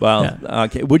 Well,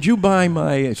 okay. Would you buy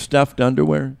my stuffed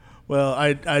underwear? Well,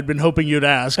 I'd been hoping you'd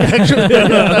ask. Actually,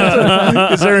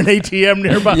 is there an ATM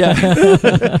nearby? Yeah,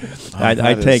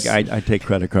 I take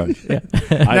credit cards. Yeah.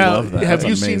 I love that. Have That's you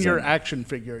amazing. seen your action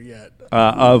figure yet?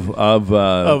 Of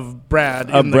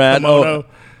Brad of in Brad. the kimono?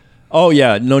 Oh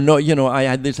yeah, no. I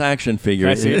had this action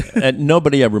figure, and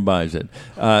nobody ever buys it.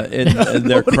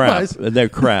 They're crap. They're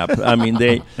crap. I mean,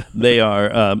 they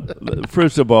are.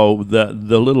 First of all, the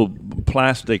little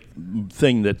plastic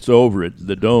thing that's over it,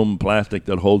 the dome plastic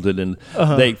that holds it in,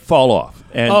 they fall off,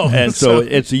 and so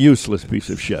it's a useless piece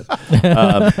of shit.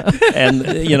 And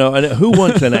who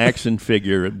wants an action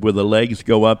figure where the legs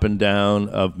go up and down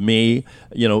of me,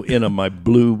 in my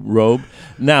blue robe?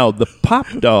 Now the pop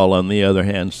doll, on the other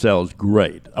hand, sells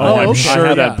great. I'm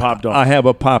sure that pop doll. I have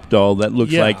a pop doll that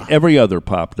looks like every other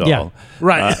pop doll. Yeah.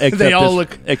 Right. They all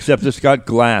look. Except it's got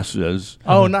glasses.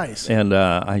 Oh, nice. And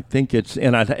I think it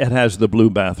has the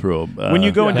blue bathrobe. When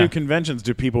you go and do conventions,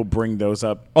 do people bring those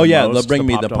up? Oh yeah, they'll bring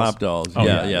me the pop dolls. Oh,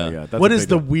 yeah. What is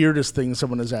the weirdest thing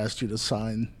someone has asked you to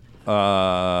sign?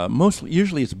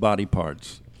 Usually it's body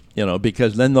parts.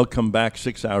 Because then they'll come back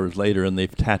 6 hours later and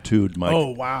they've tattooed my. Oh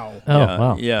wow!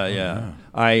 Wow! Yeah.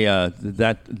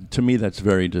 That to me, that's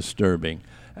very disturbing.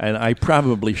 And I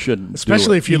probably shouldn't.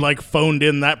 Especially if you phoned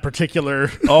in that particular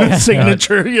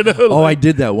signature, I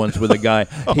did that once with a guy.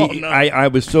 I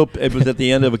was it was at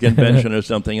the end of a convention or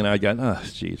something, and I got,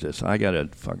 Jesus, I got to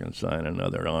fucking sign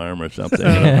another arm or something.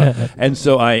 And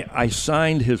so I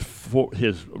signed his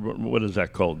what is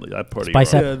that called? That part of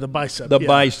bicep. The bicep. The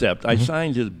bicep. I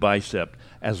signed his bicep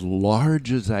as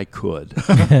large as I could.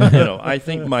 I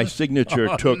think my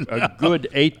signature took a good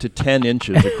 8 to 10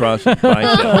 inches across his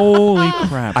bicep. Holy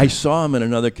crap. I saw him at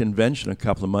another convention a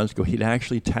couple of months ago. He'd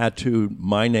actually tattooed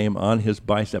my name on his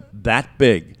bicep that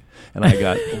big. And I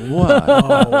got, what?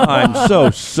 I'm so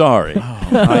sorry.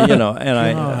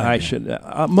 I should,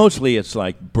 mostly it's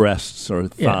like breasts or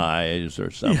thighs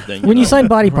or something. When you sign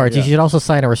body parts, you should also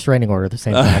sign a restraining order at the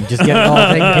same time. Just get it all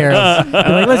taken care of.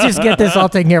 You're like, let's just get this all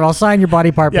taken care of. I'll sign your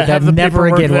body part, but then never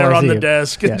again there will I on see the you.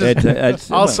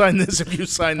 desk. I'll sign this if you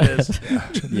sign this.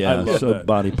 Yeah, so that.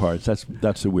 Body parts. That's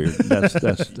weird. That's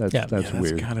weird. That's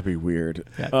gotta be weird.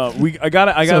 We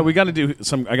gotta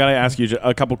ask you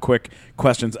a couple quick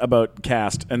questions about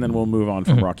cast, and then we'll move on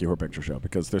from Rocky Horror Picture Show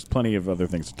because there's plenty of other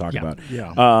things to talk about.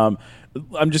 Yeah.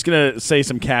 I'm just gonna say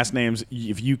some cast names.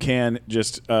 If you can,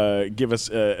 just give us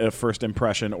a first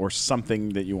impression or something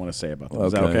that you want to say about them.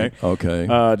 Is that okay?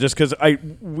 Okay. Just because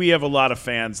we have a lot of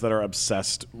fans that are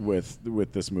obsessed with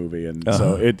this movie, and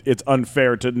so it's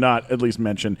unfair to not at least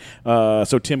mention.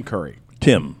 So Tim Curry.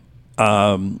 Tim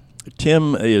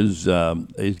is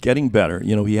getting better.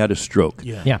 He had a stroke.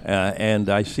 Yeah. And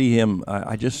I see him.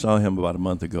 I just saw him about a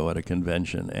month ago at a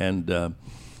convention, and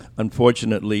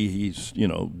unfortunately, he's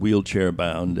wheelchair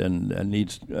bound and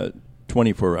needs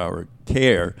 24-hour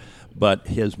care. But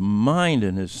his mind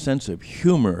and his sense of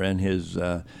humor and his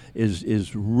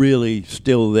is really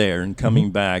still there and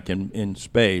coming back in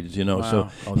spades. Wow.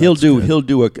 So he'll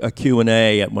do a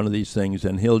Q&A at one of these things,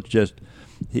 and he'll just.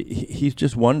 He's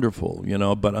just wonderful,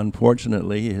 but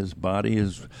unfortunately his body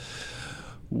is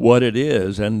what it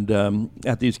is. And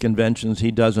at these conventions,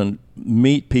 he doesn't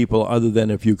meet people other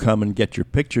than if you come and get your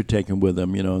picture taken with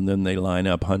him, and then they line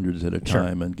up hundreds at a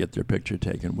time and get their picture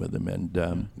taken with him.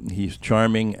 And he's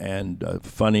charming and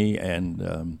funny,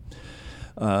 and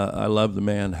I love the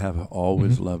man, have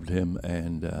always loved him.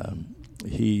 And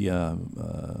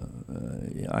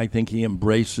I think he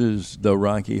embraces the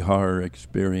Rocky Horror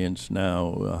experience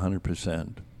now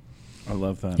 100%. I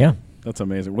love that. Yeah. That's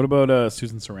amazing. What about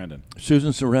Susan Sarandon?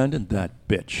 Susan Sarandon, that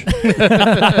bitch.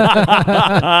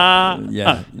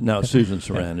 Susan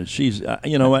Sarandon. She's,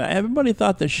 everybody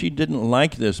thought that she didn't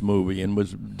like this movie and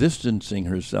was distancing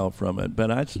herself from it, but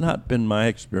that's not been my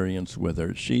experience with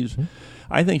her.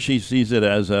 I think she sees it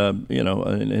as an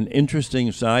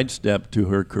interesting sidestep to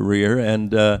her career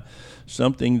and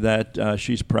something that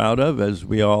she's proud of, as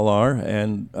we all are.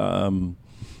 And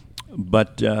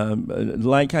but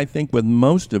like I think with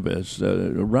most of us,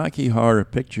 Rocky Horror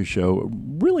Picture Show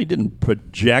really didn't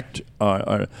project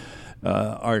our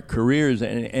careers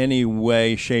in any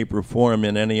way, shape, or form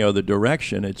in any other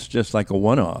direction. It's just like a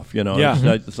one-off,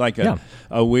 It's like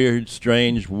a weird,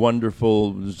 strange,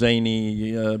 wonderful,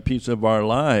 zany piece of our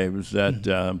lives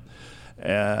that.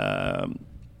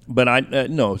 But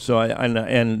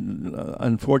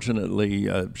unfortunately,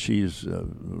 she's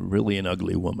really an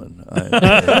ugly woman. In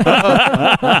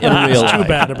real life. Too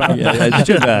bad about that. It's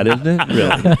too bad, isn't it?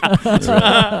 Really.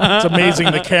 It's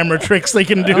amazing the camera tricks they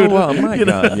can do. Oh, well, my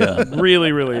God, yeah.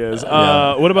 Really, really is.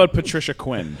 What about Patricia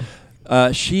Quinn?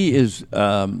 She is,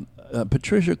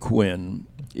 Patricia Quinn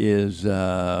is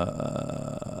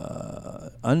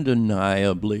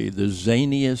undeniably the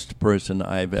zaniest person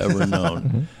I've ever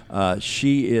known.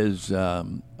 She is,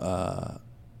 how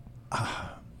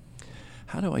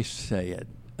do I say it?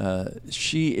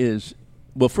 She is,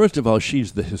 well, first of all,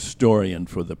 she's the historian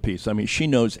for the piece. I mean, she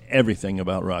knows everything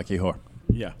about Rocky Horror.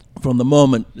 Yeah. From the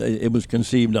moment it was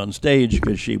conceived on stage,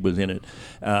 because she was in it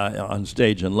on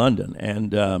stage in London.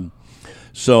 And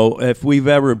so if we've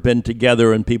ever been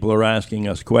together and people are asking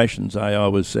us questions, I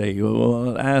always say,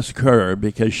 well, ask her,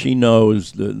 because she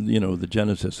knows the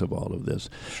genesis of all of this.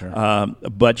 Sure.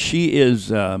 But she is,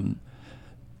 the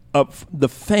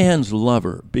fans love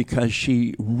her because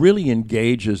she really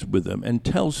engages with them and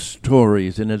tells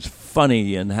stories and is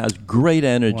funny and has great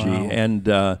energy.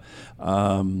 Wow.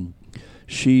 And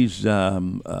she's...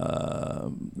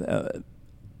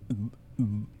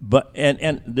 But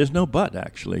and there's no but,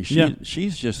 actually.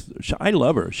 She's just, I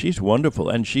love her. She's wonderful,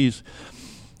 and she's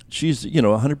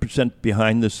 100%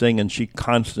 behind this thing, and she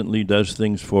constantly does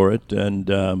things for it.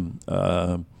 And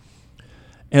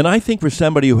I think for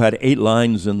somebody who had 8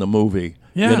 lines in the movie,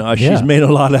 Yeah. She's made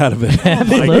a lot out of it.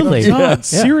 Absolutely. God,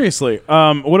 seriously.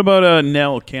 What about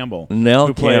Nell Campbell?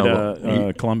 Nell Campbell. Campbell.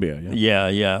 Played Columbia.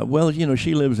 Yeah. Well,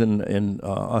 she lives in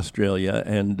Australia,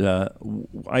 and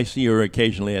I see her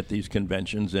occasionally at these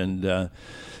conventions, and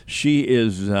she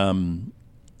is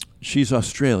she's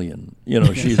Australian.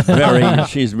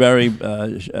 She's very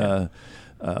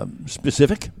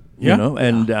specific.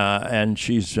 And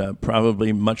she's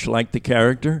probably much like the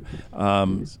character,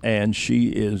 and she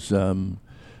is,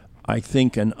 I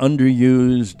think, an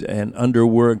underused and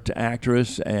underworked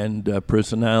actress and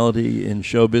personality in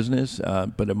show business,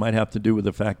 but it might have to do with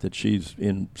the fact that she's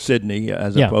in Sydney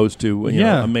as opposed to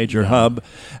a major hub.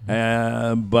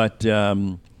 But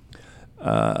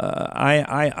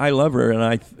I love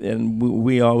her, and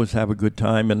we always have a good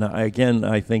time. And I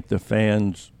think the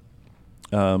fans.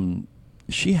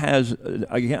 She has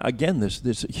again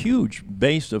this huge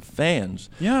base of fans.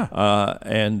 Yeah.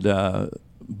 And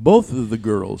both of the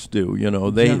girls do.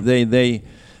 They.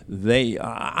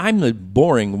 I'm the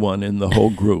boring one in the whole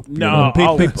group. No,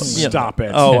 stop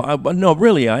it. Oh, no,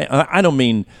 really. I don't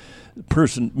mean.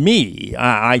 Me,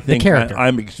 I think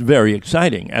I'm very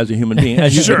exciting as a human being,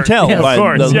 as you can tell by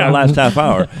the last half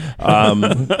hour.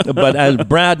 But as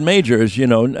Brad Majors,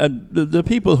 the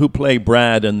people who play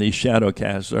Brad in these shadow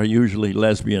casts are usually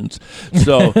lesbians.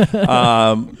 So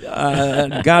God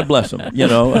bless them.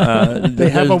 They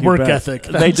have a work ethic.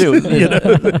 They do.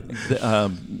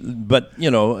 But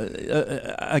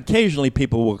occasionally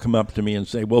people will come up to me and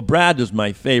say, "Well, Brad is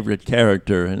my favorite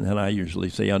character," and I usually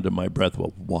say under my breath,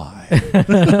 "Well, why?"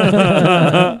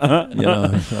 That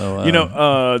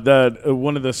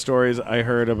one of the stories I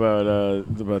heard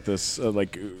about this,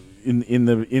 in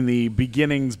the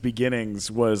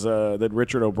beginnings was that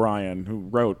Richard O'Brien, who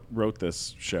wrote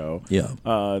this show,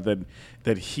 that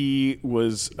he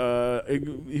was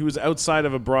outside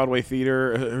of a Broadway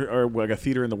theater or like a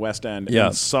theater in the West End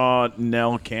and saw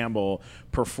Nell Campbell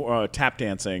tap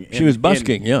dancing. She was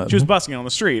busking, She was busking on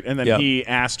the street, and then he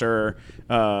asked her.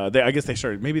 I guess they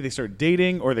started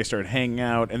dating, or they started hanging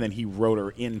out, and then he wrote her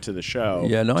into the show.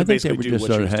 Yeah, no, I think they just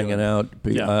started hanging out.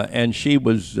 And she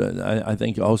was, I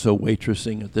think, also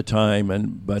waitressing at the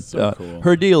time. But cool.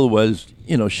 Her deal was,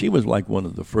 she was like one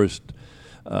of the first.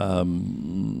 They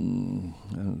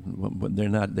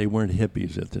weren't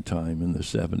hippies at the time in the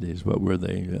 70s. What were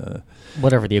they?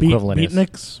 Whatever the equivalent is.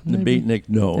 Beatniks? The beatnik,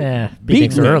 no. Yeah,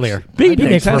 beatniks were earlier.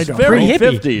 Beatniks Beatniks were were very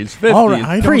pre-hippie. 50s. All right,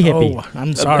 I don't Pre-hippie. know.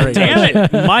 I'm sorry. Damn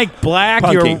it, Mike Black,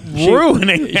 Punky. you're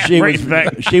ruining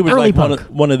everything. She was Early like punk.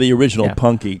 one of the original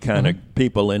punky kind of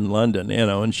people in London,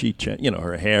 and she,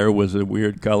 her hair was a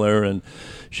weird color, and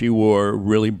she wore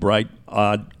really bright,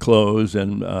 odd clothes,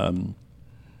 and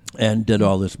did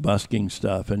all this busking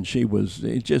stuff, and she was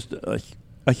just a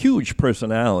huge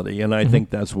personality, and I think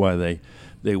that's why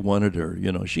they wanted her.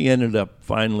 She ended up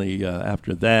finally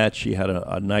after that. She had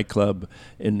a nightclub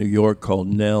in New York called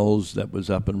Nell's that was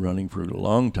up and running for a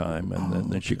long time,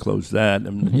 and then she closed that.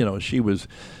 And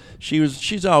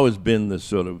she's always been this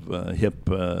sort of hip,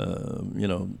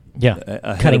 cutting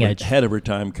edge, ahead of her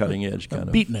time, cutting edge kind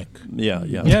of Beatnik.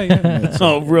 Yeah.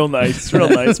 Oh, real nice,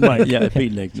 Mike. Yeah,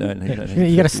 beatnik.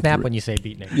 You got to snap when you say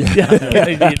beatnik. You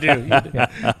do.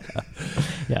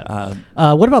 Yeah.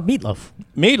 What about Meatloaf?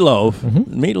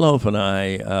 Meatloaf and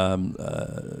I.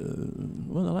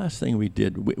 The last thing we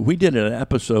did, we did an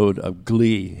episode of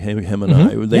Glee. Him and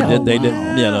I. They did.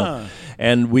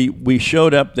 And we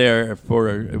showed up there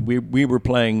for we were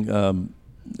playing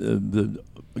the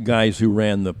guys who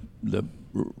ran the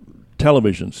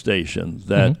television station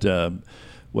that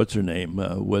what's her name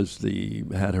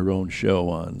had her own show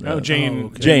on.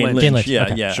 Jane Lynch. Yeah,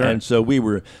 okay. yeah. Sure. And so we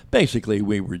were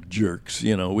jerks.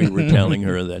 We were telling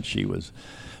her that she was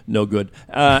no good.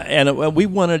 And we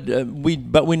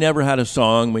wanted, but we never had a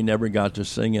song. We never got to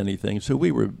sing anything. So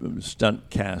we were stunt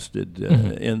casted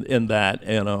in that,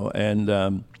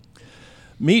 And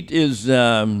Meat is.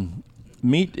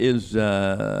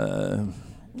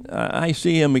 I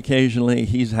see him occasionally.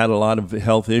 He's had a lot of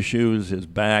health issues. His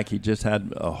back. He just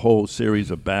had a whole series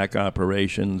of back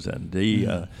operations, and he.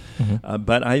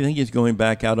 But I think he's going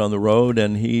back out on the road,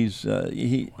 and he's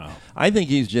I think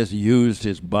he's just used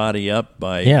his body up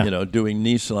by doing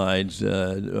knee slides.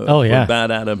 For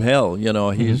Bat Out of Hell.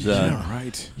 He's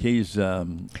He's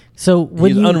so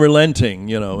when he's unrelenting,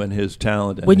 in his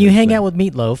talent. When you hang out with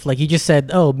Meatloaf, like you just said,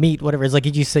 oh, Meat, whatever. It's like,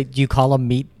 do you call him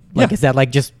Meat? Like, is that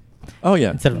like just Oh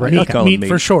yeah, Instead of I meat. call him Meat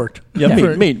for short. Yeah,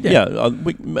 Yeah. meat. Yeah,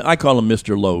 I call him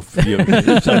Mr. Loaf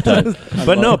sometimes.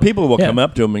 But no, people will come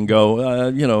up to him and go,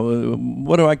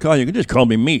 what do I call you? You can just call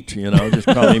me Meat. Just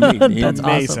call me Meat. That's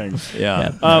Amazing. awesome.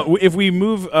 Yeah. If we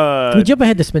move, Can we jump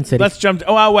ahead to Spin City? let's jump.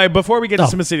 Wait. Before we get to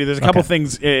Spin City, there's a couple Okay.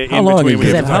 things in How long between. is we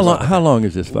this? have to talk about. How long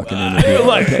is this fucking interview?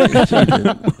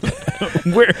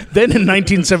 Then in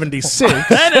 1976,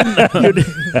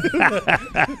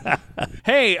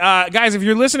 Hey, guys, if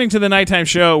you're listening to the Nighttime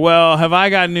Show, well, have I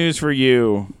got news for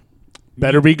you?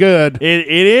 better be good. It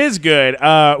is good.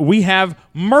 We have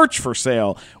merch for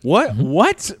sale. What?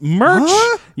 Merch?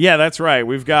 Huh? Yeah, that's right.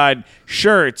 We've got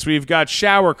shirts. We've got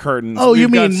shower curtains. Oh, you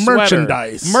we've got mean sweaters.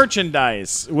 merchandise.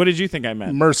 Merchandise. What did you think I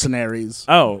meant? Mercenaries.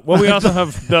 Oh, well, we also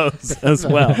have those as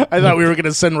well. I thought we were going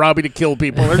to send Robbie to kill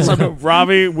people or something.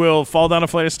 Robbie will fall down a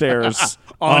flight of stairs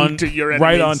Onto your enemies.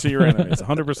 right onto your enemies,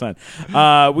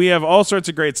 100%. We have all sorts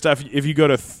of great stuff. If you go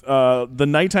to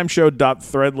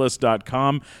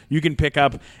thenighttimeshow.threadless.com, you can pick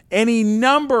up any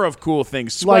number of cool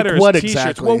things, Like sweaters, what t-shirts.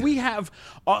 exactly? Well, we have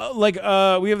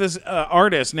this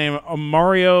artist named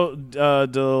Mario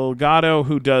Delgado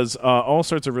who does all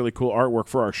sorts of really cool artwork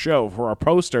for our show, for our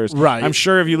posters. Right. I'm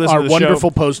sure if you listen Our to the wonderful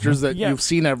show, posters that Yeah. you've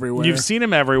seen everywhere. You've seen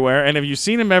him everywhere, and if you've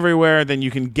seen him everywhere, then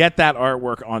you can get that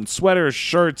artwork on sweaters,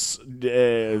 shirts.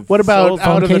 What about phone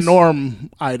out of the case? norm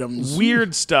items?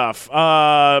 weird stuff?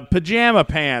 Pajama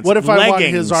pants. What if I want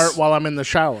leggings. his art while I'm in the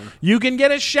shower? You can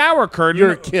get a shower curtain.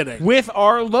 You're kidding. With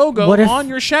our logo What if- on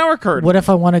your shower curtain. What if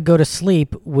I want to go to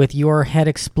sleep with your head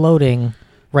exploding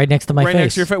right next to my Right face?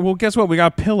 next to your face. Well, guess what? We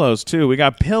got pillows too. We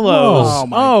got pillows. Oh,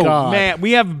 my God. man,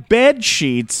 we have bed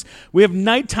sheets. We have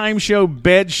nighttime show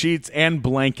bed sheets and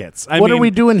blankets. What are we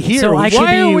doing here? So I we should should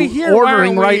Why be are we here? Why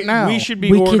ordering aren't we- right now. We should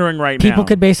be ordering right now. People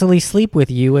could basically sleep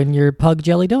with you and your pug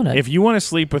jelly donut. If you want to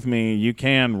sleep with me, you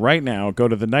can right now. Go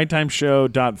to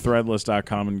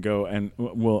thenighttimeshow.threadless.com and go, and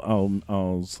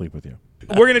I'll sleep with you.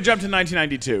 We're going to jump to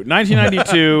 1992.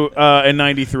 1992 and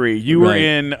 93. You were Right.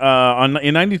 in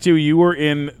in 92. You were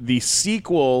in the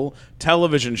sequel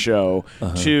television show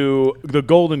to The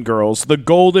Golden Girls, The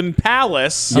Golden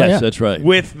Palace. Yes, yeah. that's right.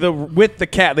 With the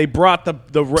cat, they brought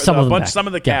some of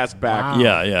the cast back.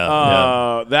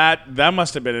 Yeah. That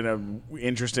must have been an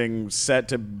interesting set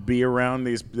to be around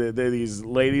these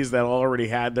ladies that already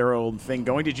had their own thing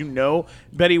going. Did you know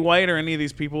Betty White or any of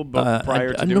these people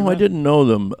prior to doing No, I that? didn't know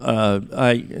them.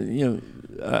 I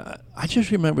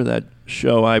just remember that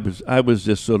show. I was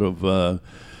this sort of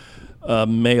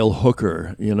male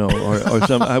hooker, or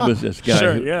some. I was this guy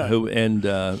Sure, who, yeah. who, and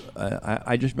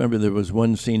I just remember there was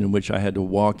one scene in which I had to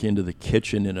walk into the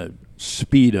kitchen in a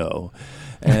Speedo.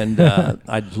 And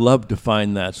I'd love to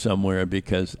find that somewhere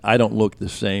because I don't look the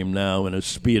same now in a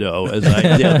Speedo as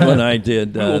I did when I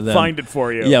did. We'll then. find it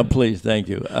for you. Yeah, please, thank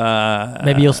you.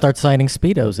 Maybe you'll start signing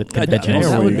Speedos at conventions.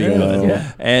 that would be There we good. go.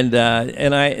 Yeah. And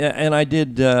I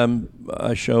did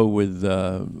a show with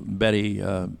Betty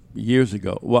years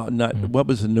ago. Well, not what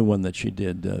was the new one that she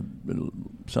did?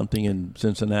 Something in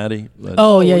Cincinnati.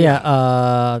 Oh,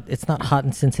 yeah. It's not hot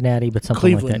in Cincinnati, but something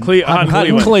Cleveland. like that. Hot in Hot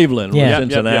in Cleveland. Cleveland, Yeah.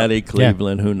 Cincinnati, Yep.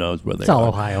 Cleveland. Who knows where they It's are? all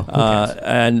Ohio. Who cares?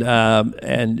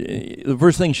 And the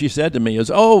first thing she said to me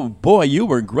is, "Oh boy, you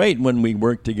were great when we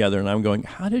worked together." And I'm going,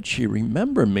 "How did she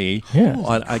remember me Yeah.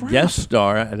 on a guest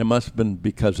star?" And it must have been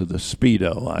because of the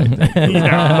Speedo, I think.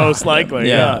 Yeah, most likely.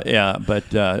 Yeah.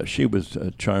 But she was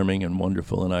charming and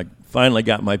wonderful, and I finally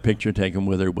got my picture taken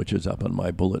with her, which is up on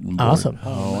my bulletin board. Awesome.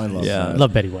 Oh, I love Yeah. that.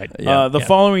 Love Betty White. Yeah. The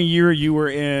following year, you were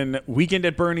in Weekend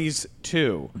at Bernie's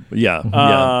 2. Yeah.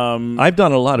 I've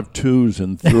done a lot of 2s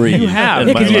and 3s. You have. in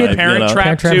Yeah, my 'cause you You did did life, Parent Trap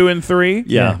Parent Trap. 2 and 3.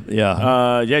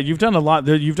 Yeah. You've done a lot.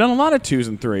 You've done a lot of 2s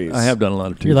and 3s. I have done a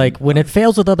lot of 2s. You're like, when it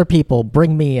fails with other people,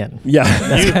 bring me in. yeah.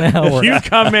 That's kind of how it works. You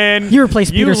come in. You replace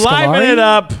Peter You liven Scolari? it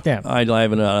up. Yeah. I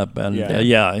liven it up, and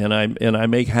Yeah. and I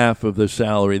make half of the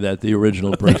salary that the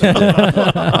original person did.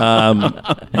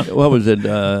 What was it?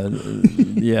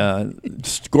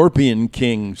 Scorpion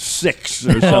King 6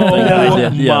 or something. I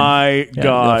did. Yeah. My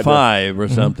God. 5 or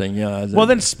something. Yeah. Well,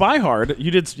 then Spy Hard.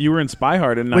 You were in Spy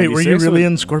Hard in 96. Wait, were you really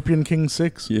in Scorpion King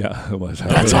 6? Yeah, it was.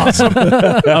 That's awesome.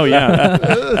 Oh, yeah.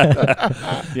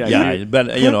 Yeah,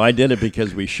 but I did it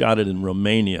because we shot it in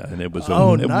Romania, and it was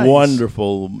a nice.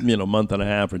 wonderful, month and a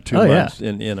half or 2 Oh, yeah. months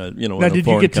in a Now, in a did you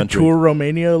foreign get country. to tour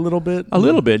Romania a little bit? A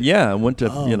little bit, yeah. I went to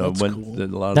that's went cool. to a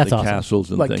lot of That's the awesome. castles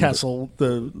and Like things. Castle,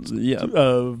 the Yeah.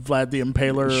 Vlad the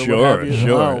Impaler. Or Sure, what have you.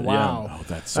 sure, Oh yeah. wow,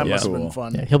 that's that so must have cool. been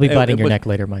fun. Yeah, he'll be biting your but- neck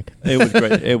later, Mike. It was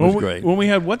great. It was When great. When we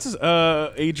had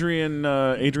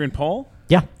Adrian Paul.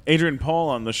 Yeah. Adrian Paul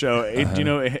on the show. Do you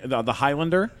know the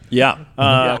Highlander? Yeah.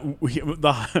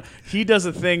 He does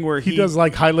a thing where He does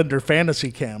like Highlander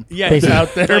fantasy camp. Yeah, he's Basically.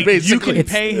 out there like, basically. you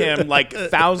can pay him like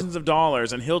thousands of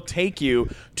dollars, and he'll take you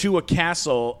to a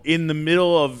castle in the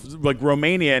middle of like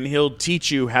Romania, and he'll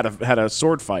teach you how to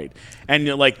sword fight. And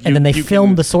you're like, And then they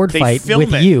film the sword fight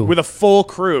with you. with a full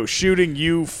crew shooting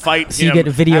you fight So you him get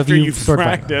a video of after you you've sword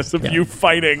fighting. practiced of you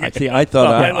fighting. See, I thought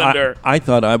Highlander. I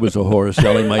thought I was a whore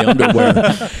selling my underwear.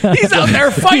 He's out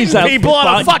there fighting out people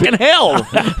on a fucking hill.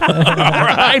 All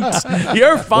right,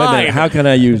 you're Wait a fine. minute, how can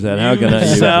I use that? How can I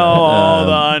use Sell that? all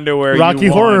the underwear Rocky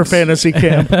you Horror want. Fantasy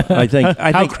Camp. I think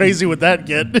How crazy would that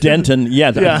get? Denton,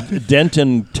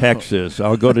 Denton, Texas.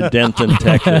 I'll go to Denton,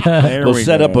 Texas. We'll we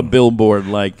set go. up a billboard,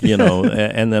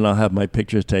 and then I'll have my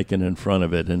pictures taken in front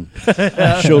of it and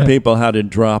show people how to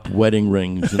drop wedding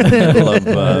rings in the middle of.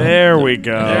 There we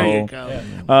go. There you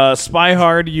go. Spy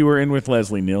Hard, you were in with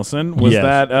Leslie Nielsen. Was Yes.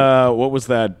 that what was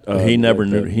that? He never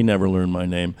knew. He never learned my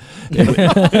name.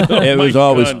 It was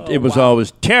always. God. It was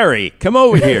always Terry. Come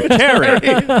over here, Terry.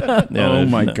 Oh,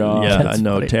 my God. Yeah, That's I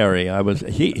know funny. Terry. I was.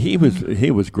 He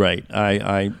was great.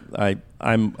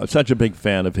 I'm such a big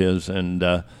fan of his, and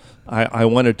I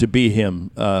wanted to be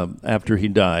him after he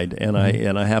died, and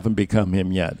I haven't become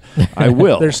him yet. I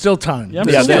will. There's still time. Yeah,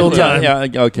 There's yeah, still time. Yeah,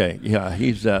 okay. Yeah,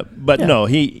 he's but no,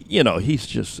 he's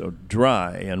just so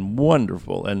dry and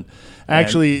wonderful and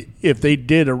Actually, if they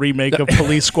did a remake of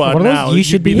Police Squad One of those, now, you you'd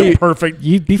should be be the it. perfect.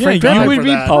 You'd be Frank you Drebin. would for be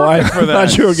that. Oh, I perfect for that.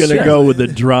 thought you were going to go with the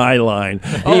dry line.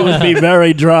 He would be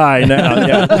very dry now.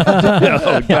 Yeah.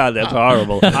 Oh God, that's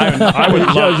horrible. I would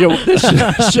This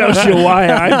shows you why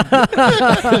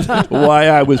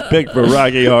I was picked for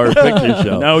Rocky Horror Picture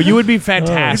Show. No, you would be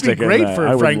fantastic. You'd be great in that. for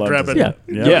I would Frank love to Drebin. see it.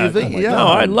 Yeah. Yeah, You think? Yeah. No,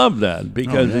 I love that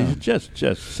because he's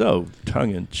just so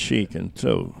tongue in cheek and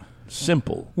so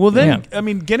simple. Well, then, Yeah. I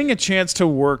mean, getting a chance to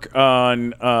work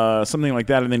on something like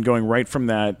that, and then going right from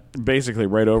that, basically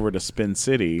right over to Spin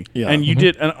City. Yeah. And you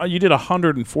did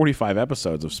 145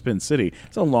 episodes of Spin City.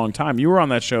 It's a long time. You were on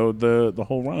that show the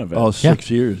whole run of it. Oh, 6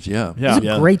 years, yeah. Yeah. It's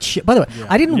a great show. By the way,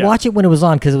 I didn't Yeah. watch it when it was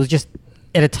on because it was just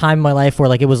at a time in my life where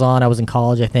like it was on. I was in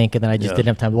college, I think, and then I just didn't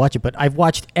have time to watch it. But I've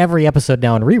watched every episode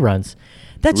now in reruns.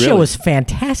 That show Really? was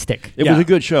fantastic. It Yeah. was a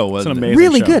good show, It's wasn't an it? amazing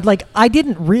Really show. good. Like I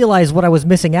didn't realize what I was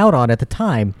missing out on at the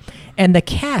time. And the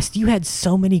cast, you had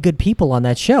so many good people on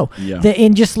that show. Yeah.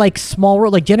 In just like small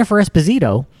role, like Jennifer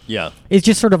Esposito Yeah. is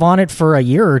just sort of on it for a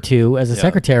year or two as a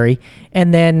secretary,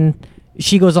 and then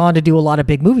she goes on to do a lot of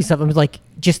big movie stuff. I mean, like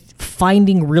just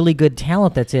finding really good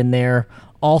talent that's in there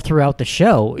all throughout the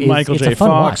show. Michael it's J. a fun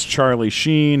Fox, watch. Charlie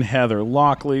Sheen, Heather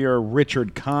Locklear,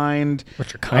 Richard Kind.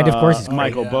 Richard Kind, of course, is great.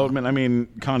 Michael Boatman. I mean,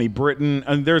 Connie Britton.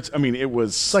 And it was.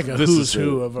 It's like a this who's is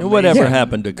who of Whatever amazing-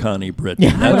 happened to Connie Britton?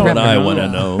 Yeah, That's what I whatever. want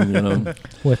to know. You know.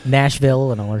 With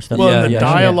Nashville and all her stuff. Well, Yeah, and the yeah.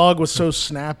 dialogue was so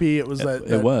snappy. It was that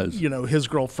it was. His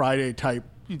Girl Friday type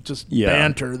just Yeah.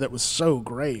 banter that was so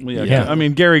great. Yeah. I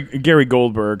mean, Gary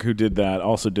Goldberg, who did that,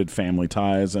 also did Family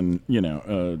Ties, and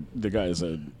the guy is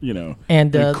a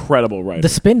And, incredible writer. The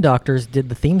Spin Doctors did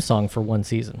the theme song for one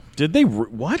season. Did they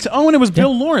what? Oh, and it was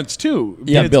Bill Lawrence too.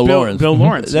 Yeah, It's Bill Lawrence. Bill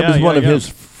Lawrence. That Yeah, was yeah, one of yeah. his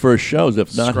first shows,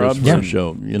 if not Scrubs. his Yeah. first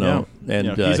show. You know,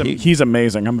 and he's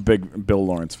amazing. I'm a big Bill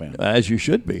Lawrence fan. as you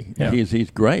should be. Yeah.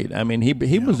 He's great. I mean,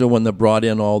 he was the one that brought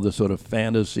in all the sort of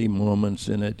fantasy moments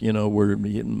in it. You know, where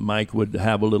Mike would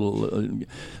have a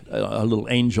little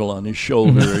angel on his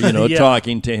shoulder. You know, Yeah.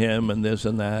 talking to him and this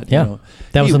and that. Yeah. You know.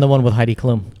 That was in the one with Heidi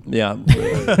Klum, Yeah.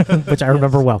 which I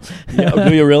remember well. Yeah,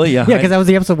 do you really? Yeah. Yeah, because that was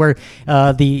the episode where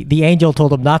the angel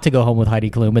told him not to go home with Heidi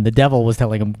Klum, and the devil was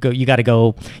telling him, "Go, you got to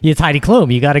go. It's Heidi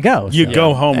Klum. You got to go." You So,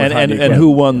 go home with and Heidi and Klum.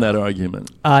 who won that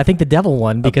argument? I think the devil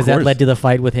won because that course. led to the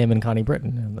fight with him and Connie Britton.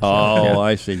 in the show. Oh, Yeah.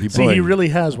 I see. See, Boy, he really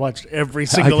has watched every I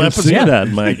single can episode. see that.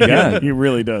 My God. He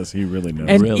really does. He really knows.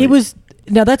 And Really? it was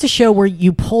now that's a show where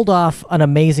you pulled off an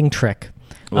amazing trick,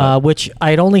 which I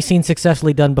had only seen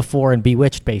successfully done before in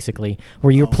Bewitched, basically,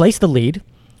 where you replace the lead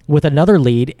with another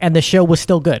lead, and the show was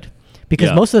still good. Because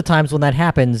Yeah. most of the times when that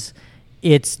happens,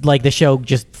 it's like the show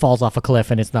just falls off a cliff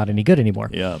and it's not any good anymore.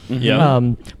 Yeah. Yeah.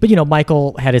 But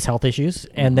Michael had his health issues,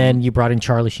 and then you brought in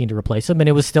Charlie Sheen to replace him, and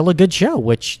it was still a good show,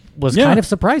 which was Yeah. kind of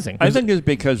surprising. I think it's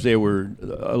because a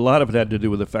lot of it had to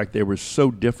do with the fact they were so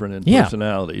different in Yeah.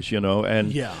 personalities,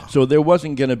 and Yeah. so there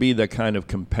wasn't going to be the kind of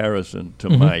comparison to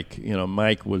Mike.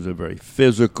 Mike was a very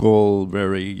physical,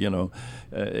 very,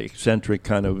 eccentric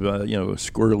kind of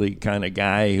squirrely kind of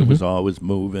guy who was always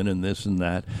moving and this and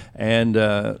that, and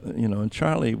and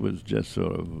Charlie was just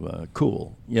sort of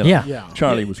cool.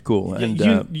 Charlie was cool. And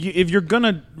if you're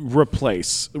gonna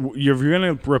replace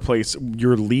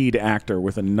your lead actor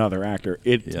with another actor,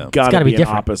 it's gotta be an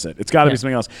opposite. It's gotta be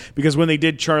something else. Because when they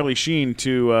did Charlie Sheen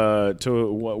to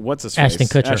what's his Ashton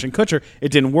face? Kutcher. Ashton Kutcher,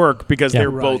 it didn't work because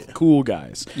they're both cool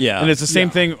guys. Yeah, and it's the same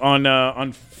thing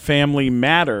on Family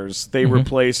Matters. They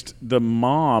replaced the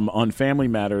mom on Family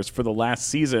Matters for the last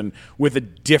season with a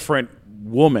different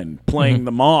woman playing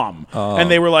the mom, and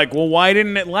they were like, well, why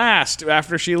didn't it last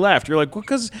after she left? You're like, well,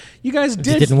 because you guys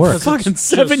didn't work fucking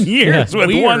 7 years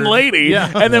with one lady,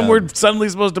 and then we're suddenly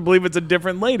supposed to believe it's a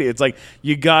different lady. It's like,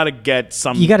 you gotta get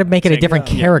some, you gotta make it a different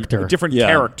character. A different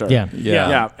character.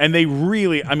 Yeah. And they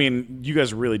really, I mean, you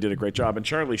guys really did a great job, and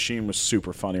Charlie Sheen was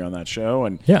super funny on that show.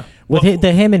 And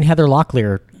him and Heather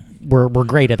Locklear were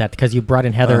great at that, because you brought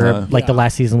in Heather the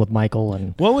last season with Michael.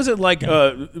 And what was it like?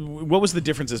 What was the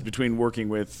differences between working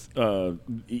with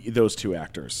those two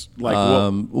actors? Like,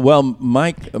 well,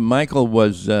 Michael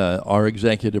was our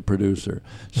executive producer,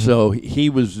 so he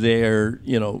was there,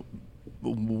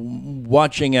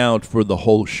 watching out for the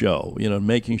whole show,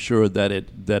 making sure that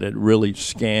it really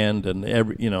scanned and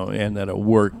and that it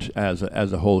worked as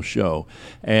a whole show,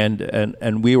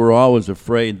 and we were always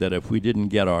afraid that if we didn't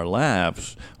get our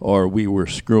laughs or we were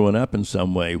screwing up in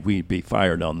some way, we'd be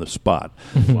fired on the spot.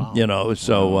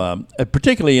 So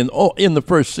particularly in the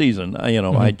first season,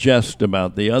 I jest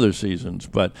about the other seasons,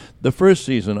 but the first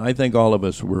season, I think all of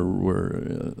us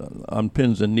were on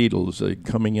pins and needles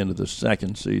coming into the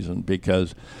second season, because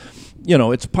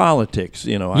it's politics.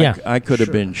 I could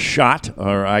have been shot,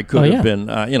 or I could have been,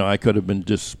 I could have been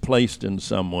displaced in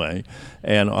some way,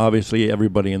 and obviously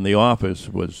everybody in the office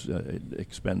was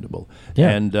expendable.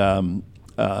 And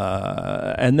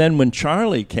then when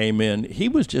Charlie came in, he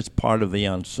was just part of the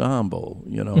ensemble,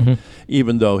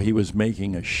 even though he was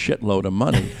making a shitload of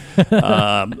money.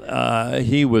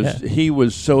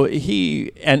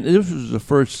 And this was the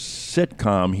first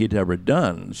sitcom he'd ever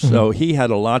done. So he had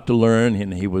a lot to learn,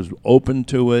 and he was open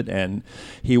to it, and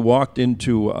he walked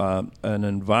into an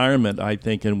environment, I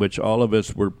think, in which all of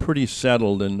us were pretty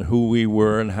settled in who we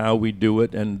were and how we do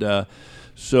it, and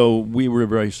so we were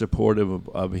very supportive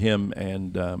of him,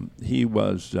 and he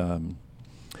was.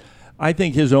 I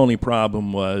think his only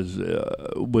problem was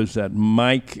that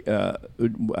Mike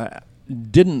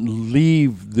didn't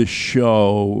leave the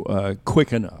show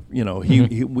quick enough.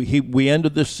 We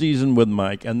ended the season with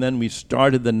Mike, and then we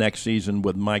started the next season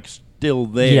with Mike still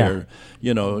there.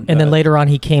 And then later on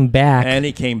he came back. And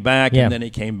he came back, and then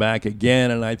he came back again,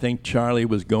 and I think Charlie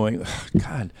was going,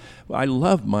 God, I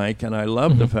love Mike, and I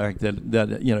love the fact that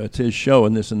it's his show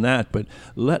and this and that, but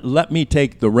let me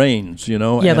take the reins,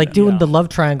 like doing the love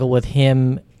triangle with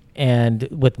him and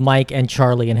with Mike and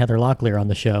Charlie and Heather Locklear on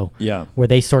the show, where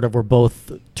they sort of were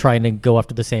both trying to go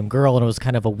after the same girl, and it was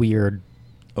kind of a weird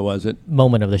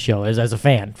moment of the show as a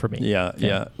fan for me.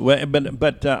 Yeah. Well,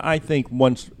 but I think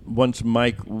once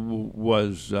Mike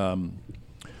was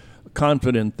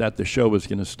confident that the show was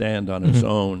going to stand on its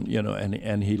own,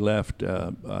 and he left,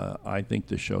 I think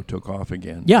the show took off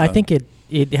again. Yeah, I think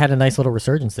it had a nice little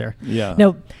resurgence there. Yeah.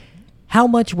 Now, how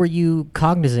much were you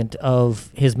cognizant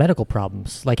of his medical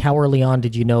problems? Like, how early on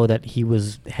did you know that he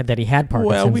had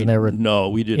Parkinson's and there were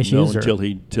we didn't know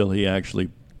until he actually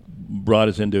brought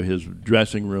us into his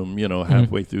dressing room,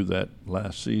 halfway through that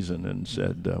last season, and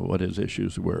said what his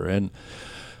issues were, and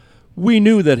we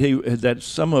knew that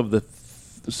some of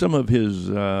his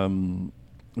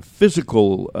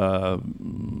physical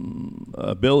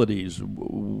abilities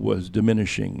was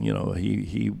diminishing.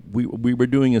 We were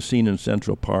doing a scene in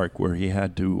Central Park where he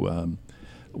had to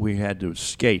we had to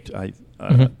skate. I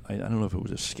don't know if it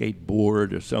was a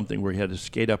skateboard or something, where he had to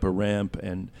skate up a ramp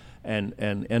and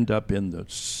end up in the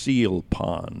seal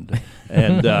pond,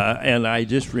 and I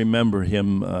just remember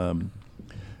him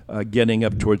getting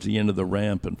up towards the end of the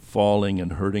ramp and falling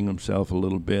and hurting himself a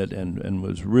little bit, and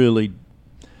was really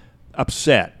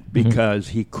upset because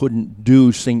he couldn't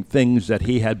do things that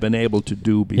he had been able to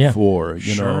do before.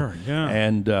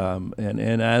 And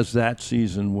as that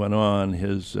season went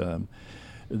on,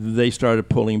 they started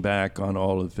pulling back on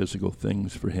all of the physical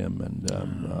things for him,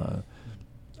 and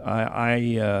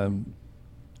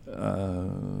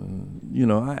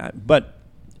but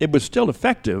it was still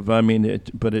effective. I mean,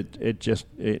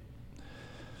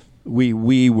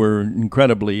 we were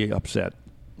incredibly upset.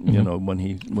 When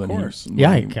he.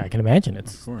 I can imagine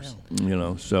it. Of course.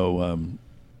 So.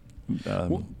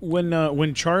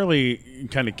 When Charlie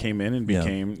kind of came in and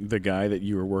became the guy that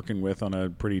you were working with on a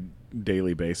pretty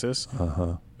daily basis,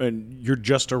 you're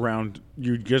just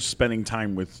spending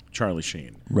time with Charlie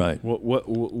Sheen. Right.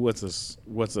 What's this?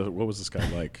 What was this guy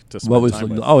like to spend time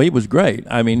with? Oh, he was great.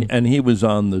 I mean, and he was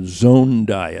on the Zone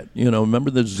diet. Remember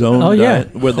the Zone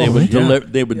diet where they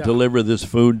would deliver this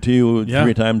food to you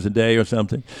 3 times a day or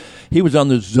something. He was on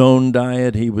the Zone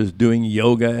diet. He was doing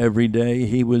yoga every day.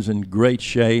 He was in great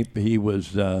shape. He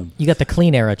was. You got the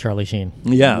clean era, Charlie Sheen.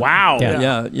 Yeah. Wow.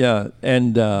 Yeah.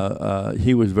 And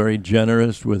he was very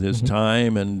generous with his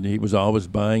time, and he was always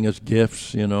buying us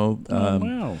gifts.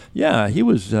 Wow. Yeah, he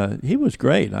was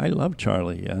great. I love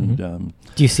Charlie. And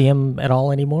do you see him at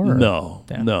all anymore? Or? No,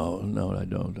 I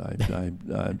don't.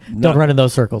 I don't run in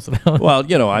those circles. Well,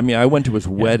 I mean, I went to his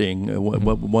wedding,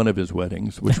 one of his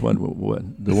weddings. Which one?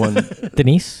 The one.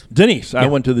 Denise. I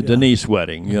went to the Denise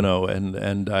wedding,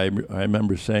 and I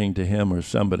remember saying to him or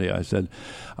somebody, I said,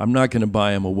 I'm not going to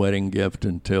buy him a wedding gift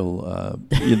until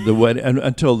the wedding,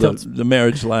 until the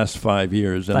marriage lasts 5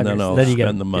 years, and then I'll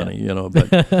spend the money,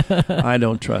 But I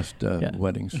don't trust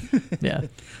weddings. Yeah.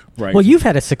 Right. Well, you've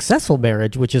had a successful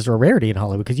marriage, which is a rarity in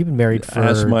Hollywood because you've been married for.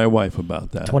 Ask my wife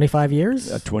about that. 25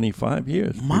 years. 25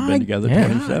 years. We've been together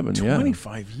 27.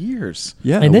 25 years.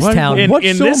 Yeah. In this town. In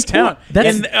this town.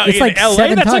 It's like LA,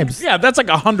 7 that's times. That's like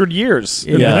 100 years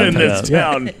in this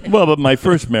town. Well, but my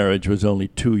first marriage was only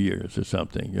 2 years or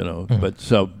something, But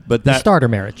that the starter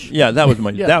marriage. Yeah, that was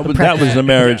my that was the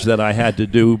marriage that I had to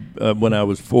do when I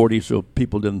was 40, so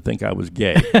people didn't think I was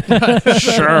gay.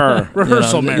 Sure.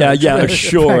 Rehearsal marriage. Yeah,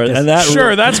 sure. And that's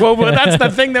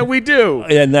the thing that we do.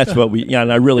 And that's what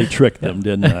and I really tricked them,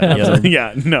 didn't I?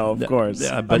 Yeah, no, of course.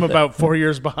 Yeah, I'm about 4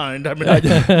 years behind. I'm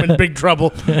in big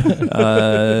trouble.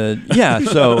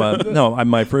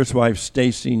 My first wife,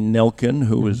 Stacy Nelkin,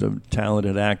 who was a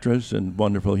talented actress and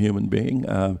wonderful human being,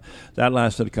 that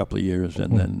lasted a couple of years,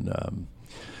 and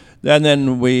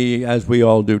then we, as we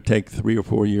all do, take 3 or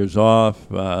 4 years off,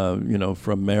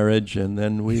 from marriage, and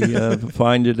then we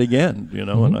find it again,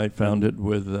 and I found it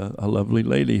with a lovely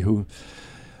lady who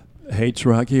hates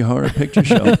Rocky Horror Picture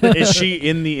Show. Is she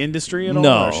in the industry at all?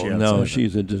 No,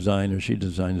 she's a designer. She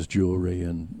designs jewelry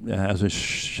and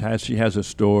she has a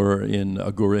store in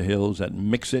Agoura Hills at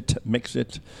Mix It,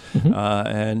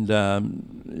 and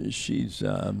she's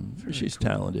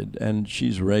talented, and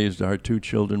she's raised our 2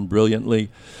 children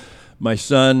brilliantly. My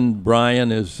son,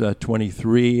 Brian, is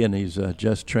 23, and he's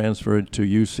just transferred to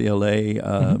UCLA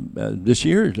this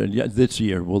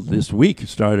year. Well, this week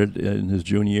started in his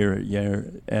junior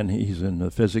year, and he's in the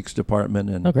physics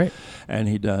department. And, great. And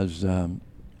he does,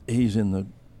 he's in the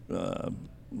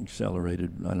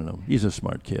accelerated, I don't know, he's a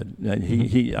smart kid.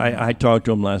 I talked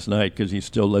to him last night because he's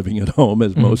still living at home,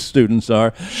 as most students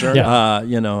are. Sure. Yeah.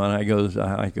 And I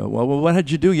go, well, what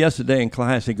did you do yesterday in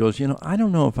class? He goes, I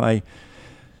don't know if I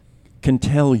can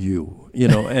tell you,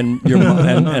 and your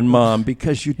and mom,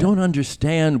 because you don't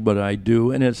understand what I do,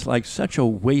 and it's like such a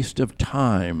waste of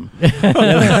time.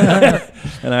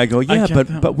 And I go,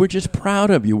 but we're just proud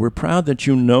of you. We're proud that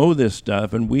you know this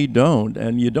stuff, and we don't,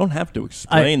 and you don't have to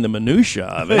explain the minutia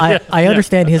of it. I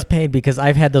understand his pain because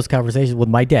I've had those conversations with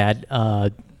my dad.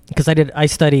 Because I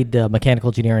studied mechanical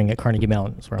engineering at Carnegie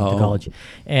Mellon, where I went to college,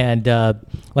 and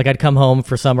I'd come home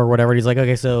for summer or whatever. And he's like,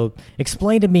 okay, so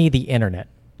explain to me the internet.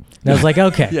 And I was like,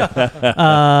 okay, all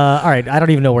right. I don't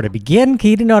even know where to begin.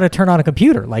 He didn't know how to turn on a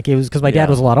computer. It was because my dad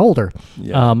was a lot older.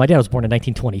 Yeah. My dad was born in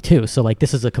 1922, so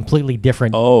this is a completely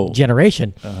different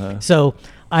generation. So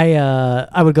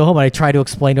I would go home and I'd try to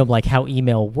explain to him how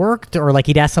email worked, or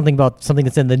he'd ask something about something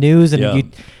that's in the news,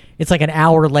 and it's like an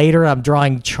hour later, I'm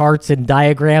drawing charts and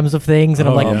diagrams of things, and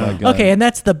I'm like, okay, and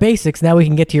that's the basics. Now we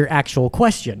can get to your actual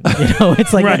question.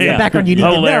 It's like the background you need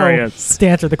to know to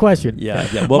answer the question.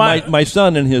 Yeah. Well, my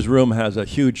son in his room has a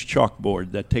huge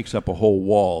chalkboard that takes up a whole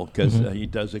wall because he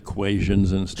does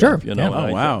equations and stuff. Sure.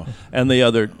 Wow. And the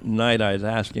other night I was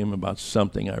asking him about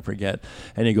something, I forget,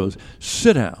 and he goes,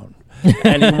 sit down.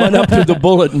 And he went up to the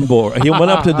bulletin board. He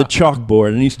went up to the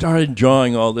chalkboard, and he started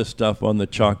drawing all this stuff on the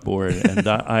chalkboard. And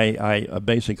I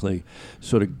basically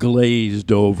sort of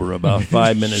glazed over about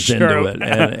 5 minutes into it.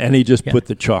 And he just put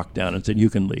the chalk down and said, you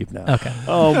can leave now. Okay.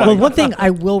 One thing I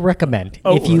will recommend,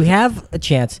 if you have a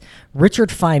chance, Richard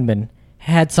Feynman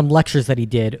had some lectures that he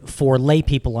did for lay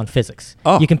people on physics.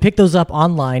 You can pick those up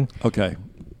online. Okay.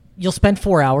 You'll spend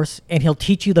 4 hours, and he'll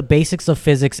teach you the basics of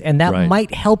physics, and that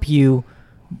might help you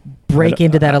break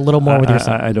into that a little more with your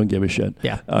son. I don't give a shit.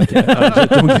 Yeah. Okay.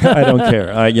 I don't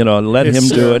care. Let him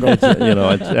do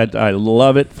it. I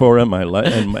love it for him.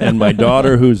 And my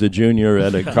daughter, who's a junior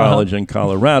at a college in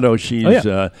Colorado, she's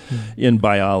in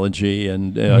biology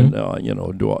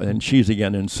and she's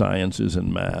again in sciences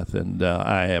and math, and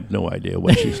I have no idea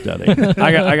what she's studying.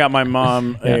 I got my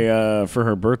mom for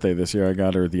her birthday this year. I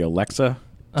got her the Alexa.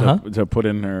 To put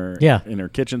in her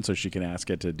kitchen so she can ask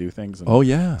it to do things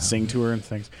and sing to her and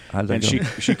things. And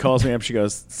she calls me up. She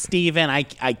goes, Steven, I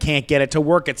can't get it to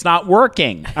work. It's not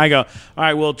working. I go, all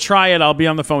right, well, try it. I'll be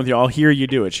on the phone with you. I'll hear you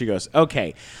do it. She goes,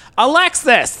 okay,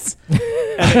 Alexis,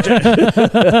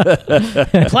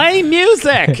 play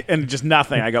music. And just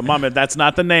nothing. I go, Mama, that's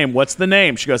not the name. What's the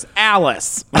name? She goes,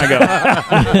 Alice. I go,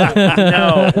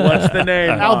 no, what's the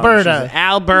name? Alberta.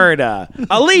 Alberta.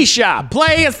 Alicia,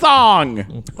 play a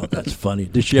song. Oh, that's funny.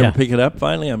 Did she ever pick it up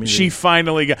finally? I mean, she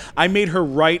finally got. I made her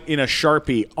write in a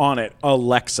Sharpie on it,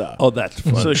 Alexa. Oh, that's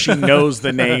funny. So she knows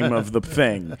the name of the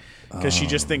thing. Because she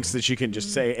just thinks that she can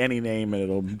just say any name and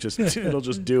it'll just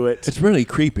do it. It's really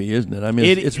creepy, isn't it? I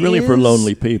mean, it's really for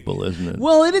lonely people, isn't it?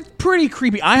 Well, it is pretty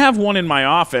creepy. I have one in my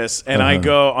office, and I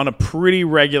go on a pretty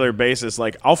regular basis.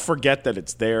 Like, I'll forget that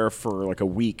it's there for like a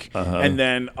week, and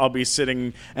then I'll be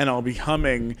sitting and I'll be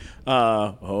humming,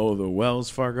 "Oh, the Wells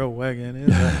Fargo wagon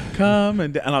is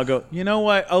coming," and I'll go, you know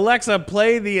what, Alexa,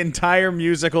 play the entire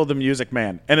musical, The Music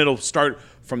Man, and it'll start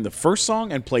from the first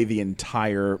song and play the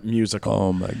entire musical.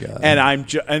 Oh my God!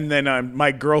 And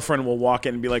my girlfriend will walk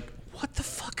in and be like, "What the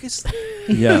fuck is that?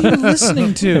 Yeah. What are you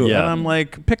listening to?" Yeah. And I'm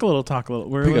like, "Pick a little, talk a little."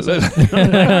 Where Pick was a it? little.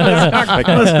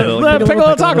 Pick a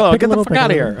little, talk a little. Get the fuck out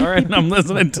of here! All right, and I'm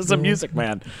listening to some Music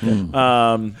Man.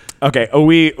 Okay,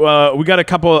 we got a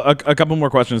couple more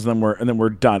questions, and then we're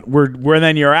done.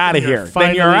 Then you're out of here.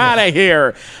 Then you're out of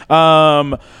here.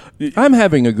 I'm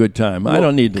having a good time. I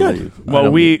don't need to leave. Well,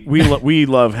 we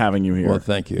love having you here. Well,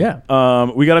 thank you.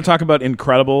 Yeah. We got to talk about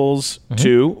Incredibles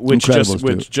 2, which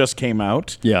just came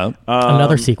out. Yeah.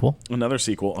 Another sequel.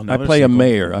 I play a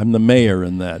mayor. I'm the mayor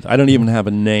in that. I don't even have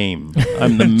a name.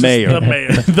 I'm the mayor.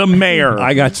 The mayor.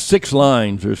 I got 6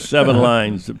 lines or 7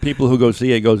 lines. The people who go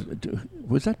see it goes,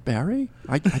 was that Barry?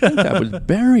 I think that was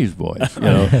Barry's voice. You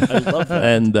know? I love that.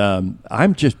 And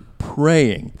I'm just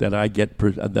praying that I get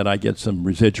some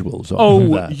residuals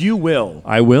off that. You will.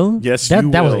 I will? Yes, that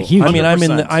you was will. a huge. I mean,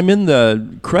 100%. I'm in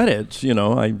the credits. You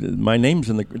know, my name's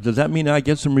in the. Does that mean I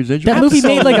get some residuals? That movie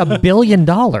made like $1 billion.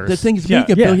 The thing's make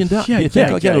 $1 billion. You think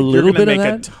I'll get a little bit of that? You're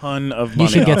going to make a ton of money. You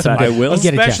should get off some. that. I will.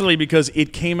 Especially because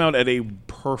it came out at a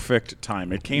perfect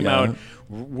time. It came out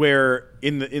where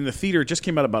in the theater, it just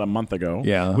came out about a month ago.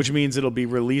 Yeah. Which means it'll be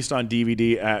released on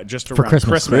DVD just For around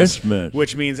Christmas.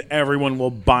 Which means everyone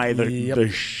will buy the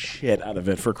shit out of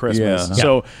it for Christmas. Yeah.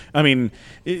 So, I mean,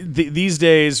 these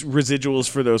days, residuals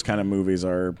for those kind of movies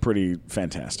are pretty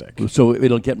fantastic. So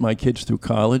it'll get my kids through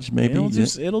college, maybe? It'll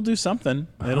do something.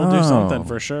 It'll do something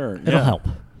for sure. It'll help.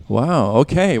 Wow.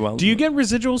 Okay. Well, do you get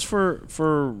residuals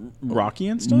for Rocky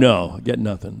and stuff? No, I get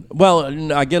nothing. Well,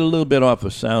 I get a little bit off a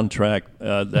soundtrack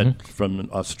that's from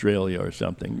Australia or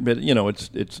something, but you know,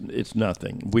 it's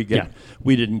nothing. We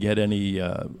didn't get any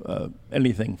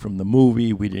anything from the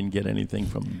movie. We didn't get anything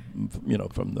from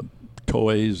the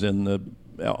toys and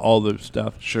all the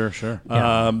stuff. Sure.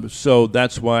 So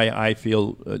that's why I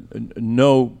feel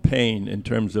no pain in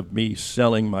terms of me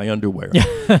selling my underwear.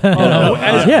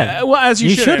 As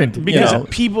you shouldn't. Because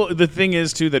people, the thing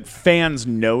is too that fans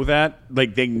know that,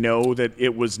 like they know that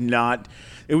it was not.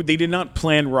 They did not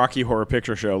plan Rocky Horror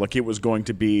Picture Show like it was going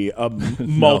to be a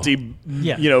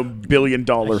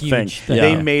multi-billion-dollar thing.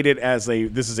 They made it as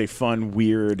this is a fun,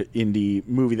 weird indie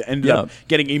movie that ended up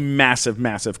getting a massive,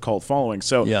 massive cult following.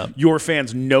 So your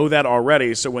fans know that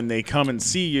already. So when they come and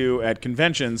see you at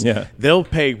conventions, they'll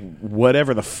pay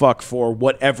whatever the fuck for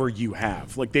whatever you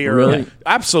have. Like they are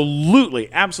absolutely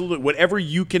whatever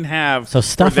you can have. So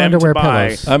stuff for them underwear, to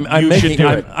buy,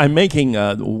 pillows. I'm making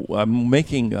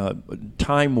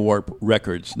Time Warp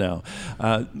records now.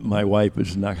 My wife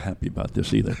is not happy about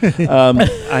this either.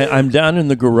 I'm down in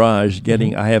the garage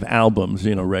getting. I have albums,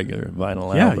 regular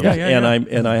vinyl albums,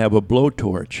 and I have a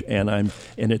blowtorch, and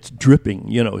it's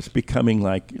dripping. It's becoming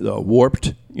like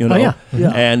warped.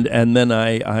 And then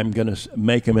I'm going to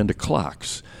make them into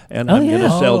clocks. And I'm going to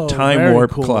sell Time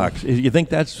Warp clocks. You think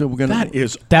that's what we're going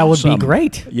to? That would be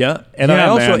great. Yeah,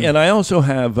 I also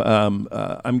have.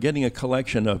 I'm getting a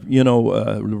collection of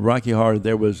Rocky Horror.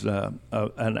 There was an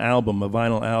album, a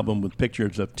vinyl album with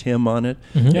pictures of Tim on it,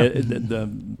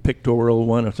 the pictorial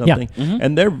one or something,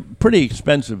 and they're pretty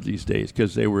expensive these days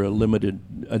because they were a limited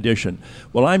edition.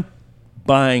 Well, I'm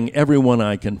buying every one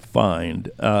I can find,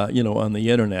 on the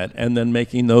internet, and then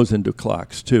making those into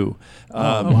clocks too.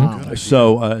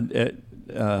 So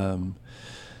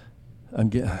I'm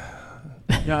getting.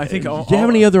 Yeah, I think. Do you have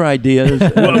any other ideas?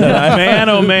 Well, man,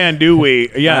 oh man, do we?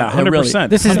 Yeah, 100%.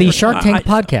 This is the Shark Tank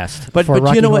podcast. But for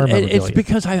you know what? Rocky Horror It's Memorabilia.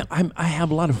 because I have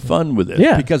a lot of fun with it.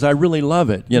 Yeah. Because I really love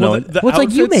it. Well, it's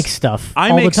like you make stuff.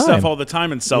 I all make the time. stuff all the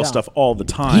time and sell stuff all the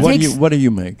time. He What takes- do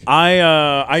you make?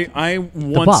 I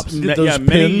once Bobs. Did those many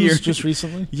pins years just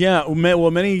recently? Yeah,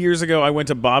 many years ago, I went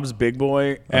to Bob's Big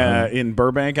Boy in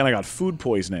Burbank, and I got food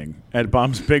poisoning at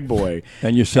Bob's Big Boy.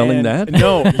 And you're selling that?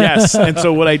 No, yes. And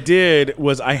so what I did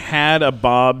was I had a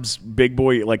Bob's Big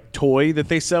Boy like toy that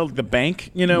they sell at the bank,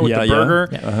 with the burger.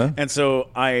 Yeah. And so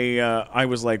I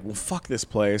was like, well, fuck this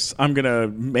place. I'm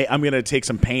gonna take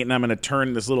some paint and I'm gonna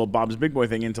turn this little Bob's Big Boy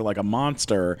thing into like a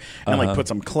monster and like put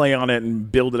some clay on it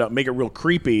and build it up, make it real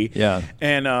creepy. Yeah.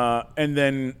 And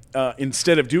then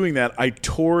instead of doing that, I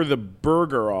tore the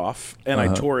burger off and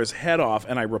I tore his head off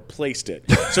and I replaced it.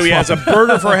 So he has a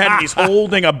burger for a head and he's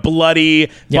holding a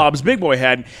bloody Bob's Big Boy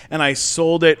head, and I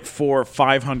sold it for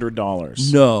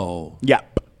 $500. No.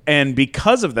 Yep. And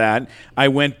because of that, I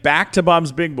went back to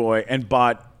Bob's Big Boy and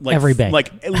bought Every bank.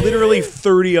 like literally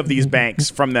 30 of these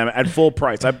banks from them at full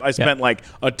price. I spent like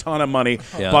a ton of money,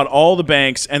 bought all the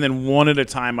banks, and then one at a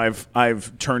time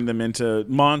I've turned them into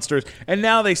monsters. And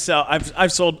now they sell.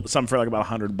 I've sold some for like about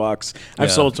 $100.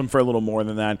 I've sold some for a little more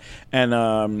than that. And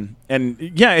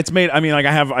yeah, it's made. I mean, like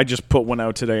I just put one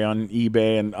out today on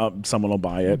eBay, and someone will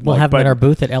buy it. We'll have them in our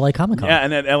booth at LA Comic Con. Yeah,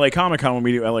 and at LA Comic Con, when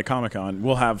we do LA Comic Con,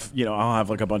 we'll have I'll have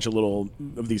like a bunch of little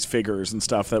of these figures and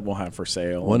stuff that we'll have for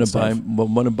sale. Want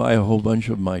to buy a whole bunch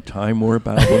of my Time Warp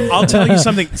albums? I'll tell you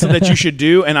something that you should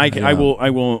do, and I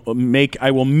will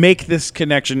make this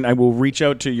connection. I will reach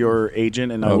out to your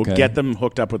agent, and I will get them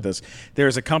hooked up with this.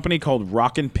 There's a company called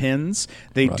Rockin' Pins.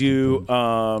 They do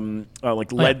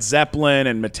like Led Zeppelin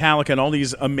and Metallica and all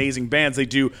these amazing bands. They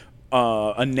do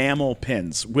enamel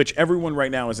pins, which everyone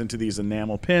right now is into these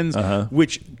enamel pins,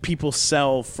 which people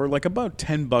sell for like about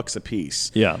 $10 a piece.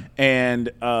 Yeah.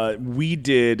 And we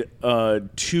did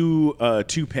two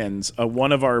pins,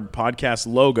 one of our podcast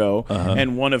logo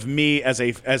and one of me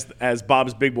as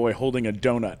Bob's Big Boy holding a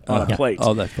donut on a plate.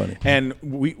 Oh, that's funny. And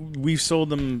we've sold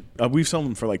them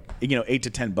for like $8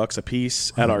 to $10 a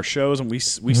piece at our shows, and we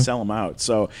sell them out.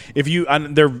 So if you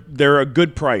they're a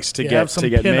good price to have some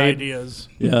get pin made. ideas.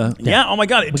 Yeah. Oh my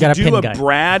God. We got a pin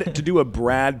guy. To do a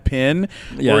Brad pin,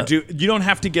 or you don't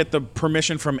have to get the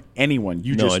permission from anyone.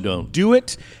 You just I don't. do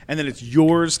it, and then it's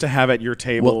yours to have at your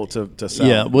table to sell.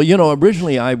 Yeah. Well,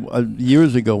 originally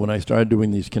years ago when I started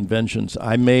doing these conventions,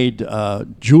 I made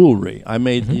jewelry. I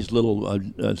made these little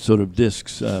sort of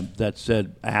discs that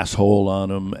said asshole on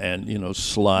them, and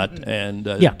slut,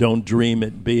 and don't dream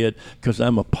it, be it, because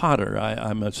I'm a potter.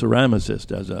 I'm a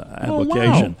ceramicist as an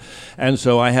application, and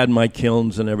so I had my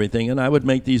kilns and everything, and I would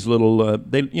make these little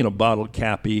bottle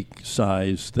cappy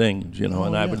size things, and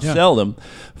I would sell them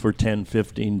for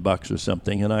 $10-15 or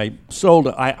something, and I sold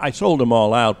them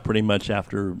all out pretty much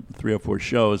after 3 or 4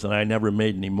 shows, and I never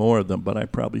made any more of them, but I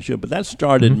probably should. But that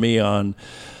started me on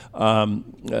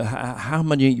how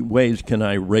many ways can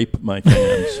I rape my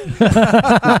fans?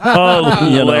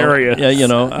 Hilarious.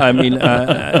 I mean,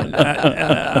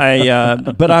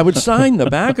 but I would sign the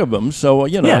back of them, so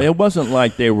it wasn't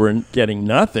like they were getting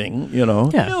nothing.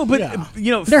 No, but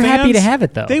They're happy to have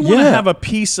it, though. They want to have a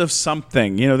piece of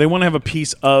something. They want to have a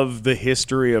piece of the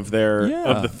history of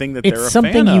of the thing that they're a fan of. It's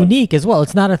something unique as well.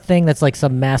 It's not a thing that's like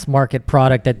some mass market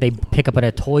product that they pick up at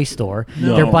a toy store.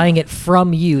 No. They're buying it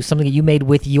from you, something that you made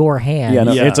with your hand.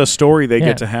 It's a story they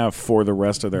get to have for the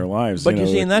rest of their lives. But you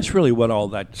see, and that's really what all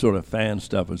that sort of fan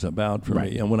stuff is about for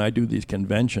me. And when I do these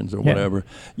conventions or whatever,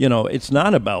 it's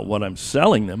not about what I'm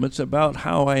selling them. It's about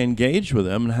how I engage with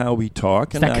them and how we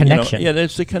talk. It's that connection.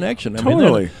 It's the connection.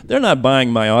 Totally. I mean, they're not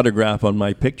buying my autograph on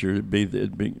my picture.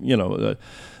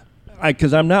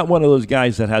 Because I'm not one of those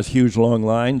guys that has huge long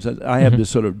lines. I have this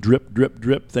sort of drip, drip,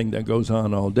 drip thing that goes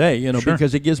on all day,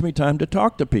 because it gives me time to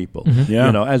talk to people,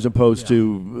 as opposed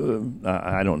to,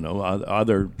 I don't know,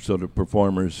 other sort of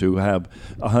performers who have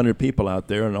 100 people out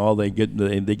there and all they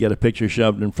get a picture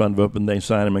shoved in front of them and they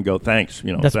sign them and go, thanks,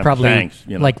 That's probably thanks,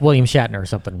 like William Shatner or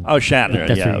something. Oh, Shatner,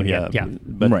 That's yeah.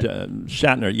 But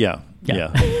Shatner, yeah.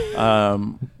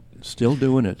 Still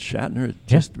doing it. Shatner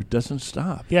just doesn't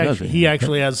stop. Does he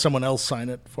actually has someone else sign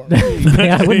it for him.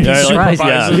 I wouldn't be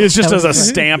surprised. He just does a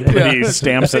stamp that he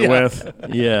stamps it with.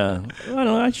 Yeah. I don't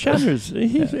know. Shatner's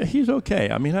he's okay.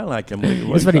 I mean, I like him.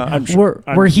 It's funny.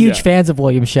 We're huge fans of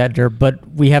William Shatner, but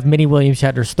we have many William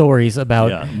Shatner stories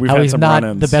about how he's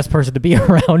not the best person to be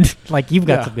around. Like you've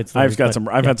got some good stories.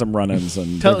 I've had some run-ins,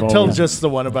 and tell just the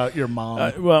one about your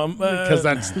mom. Because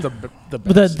that's the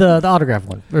best. The autograph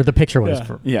one or the picture one is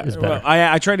better. Well,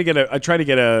 I tried to get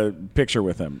a picture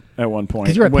with him at one point.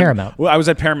 Because you were at Paramount. Well, I was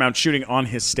at Paramount shooting on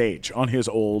his stage, on his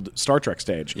old Star Trek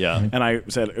stage. Yeah. And I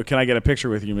said, "Can I get a picture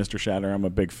with you, Mr. Shatner? I'm a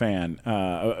big fan.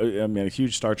 I'm a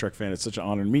huge Star Trek fan. It's such an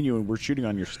honor to meet you, and we're shooting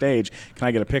on your stage. Can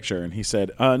I get a picture?" And he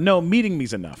said, "No, meeting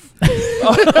me's enough."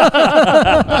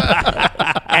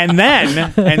 And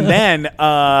then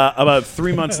about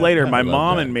 3 months later, my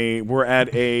mom and me were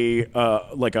at a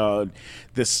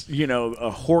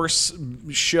horse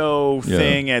show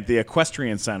thing at the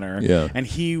equestrian center, and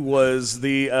he was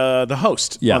the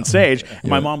host on stage.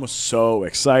 My mom was so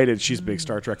excited; she's a big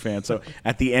Star Trek fan. So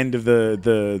at the end of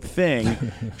the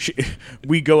thing,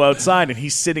 we go outside, and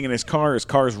he's sitting in his car. His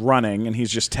car's running, and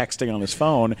he's just texting on his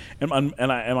phone. And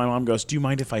my mom goes, "Do you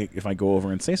mind if I go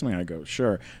over and say something?" I go,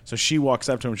 "Sure." So she walks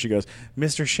up to him and she goes,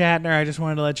 "Mr. Shatner, I just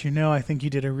wanted to let you know I think you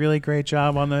did a really great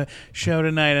job on the show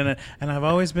tonight, and I've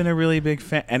always been a really big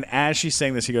fan." And as she's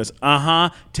saying this, he goes,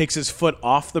 takes his foot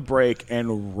off the brake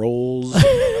and rolls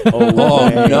away. Oh,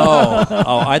 no.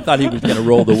 Oh, I thought he was going to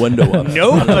roll the window up.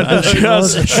 Nope,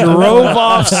 just drove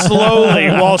off slowly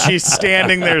while she's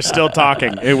standing there still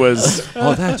talking. It was...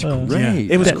 Oh, that's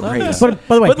great. It was great. But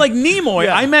by the way, but like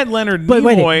Nimoy, I met Leonard but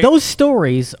Nimoy. Wait, those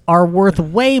stories are worth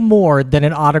way more than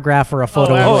an autograph or a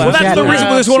photo. Well, that's the reason.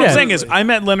 That's what I'm saying is I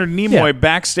met Leonard Nimoy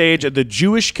backstage at the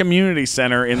Jewish Community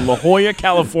Center in La Jolla,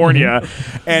 California,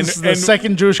 and the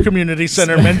second Jewish Community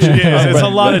Center mentioned. It's a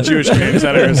lot of Jewish community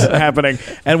centers happening.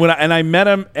 And I met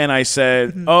him, and I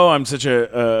said, "Oh, I'm such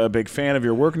a big fan of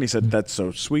your work," and he said, "That's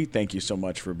so sweet. Thank you so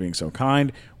much for being so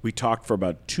kind." We talked for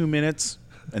about 2 minutes.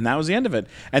 And that was the end of it.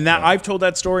 And that I've told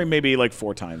that story maybe like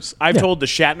 4 times. I've told the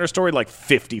Shatner story like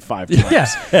 55 times. Yeah.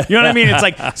 You know what I mean? It's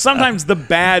like sometimes the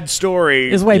bad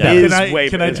story is way better.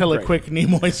 Can I tell a quick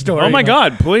Nimoy story? Oh my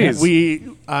God, please.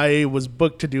 I was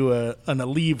booked to do an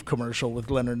Aleve commercial with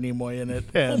Leonard Nimoy in it.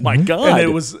 And, oh my God.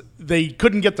 And they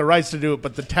couldn't get the rights to do it,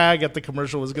 but the tag at the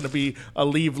commercial was going to be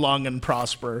Aleve Long and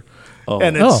Prosper. Oh.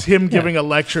 And it's him giving a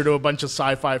lecture to a bunch of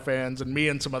sci-fi fans, and me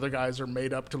and some other guys are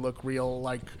made up to look real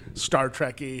like Star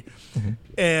Trek-y. Mm-hmm.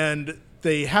 And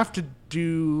they have to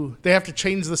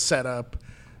change the setup.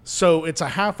 So it's a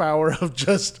half hour of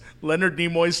just Leonard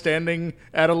Nimoy standing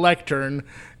at a lectern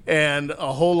and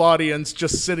a whole audience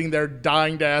just sitting there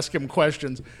dying to ask him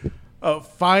questions.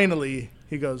 Finally,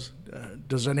 he goes,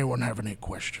 "Does anyone have any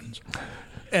questions?"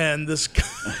 And this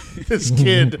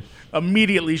kid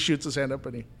immediately shoots his hand up,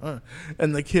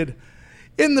 and the kid,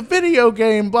 "In the video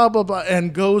game, blah, blah, blah,"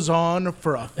 and goes on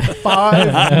for a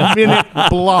 5-minute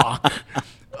block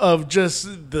of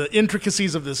just the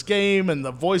intricacies of this game and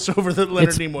the voiceover that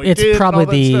Leonard Nimoy did. It's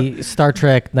probably the Star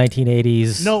Trek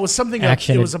 1980s. No, it was something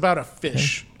action. It was about a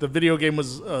fish. The video game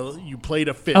was you played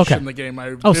a fish in the game.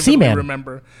 I vividly Seaman.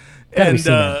 remember. And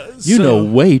you know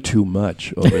way too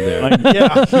much over there.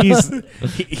 Yeah,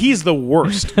 he's the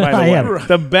worst. By the way, am.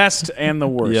 The best and the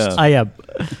worst. Yeah. I am.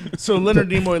 So Leonard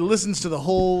Nimoy listens to the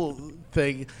whole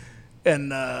thing,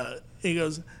 and he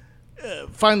goes.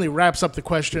 Finally wraps up the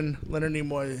question. Leonard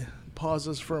Nimoy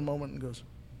pauses for a moment and goes,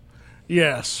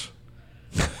 "Yes."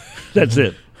 That's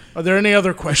it. Are there any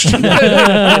other questions? No one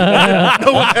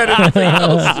had anything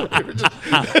else.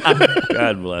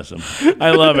 God bless him.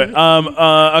 I love it.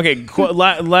 Okay,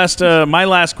 my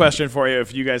last question for you.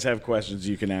 If you guys have questions,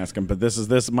 you can ask them. But this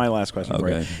is my last question for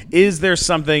you. Is there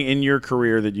something in your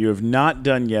career that you have not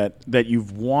done yet that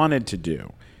you've wanted to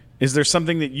do? Is there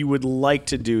something that you would like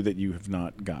to do that you have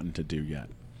not gotten to do yet?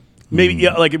 Maybe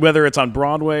like whether it's on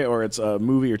Broadway or it's a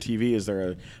movie or TV. Is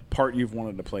there a part you've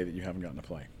wanted to play that you haven't gotten to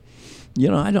play? You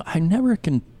know, I never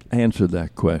can answer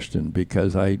that question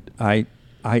because I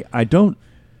don't.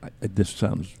 This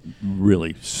sounds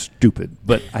really stupid,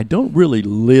 but I don't really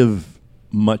live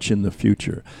much in the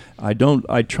future. I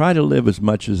try to live as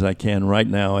much as I can right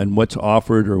now and what's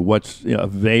offered or what's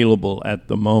available at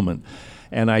the moment.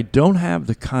 And I don't have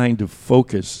the kind of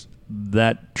focus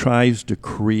that tries to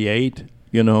create,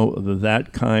 that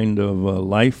kind of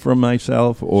life for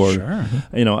myself. Or,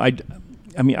 I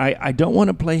don't want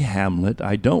to play Hamlet.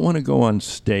 I don't want to go on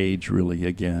stage really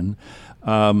again.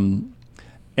 And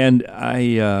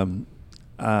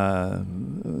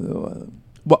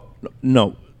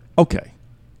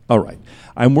All right.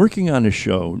 I'm working on a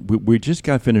show. We just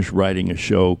got finished writing a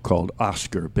show called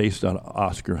Oscar, based on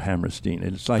Oscar Hammerstein.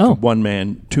 And it's like a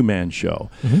one-man, two-man show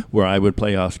where I would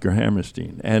play Oscar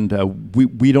Hammerstein. And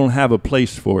we don't have a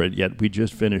place for it yet. We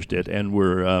just finished it, and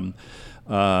we're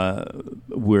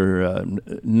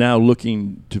now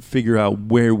looking to figure out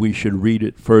where we should read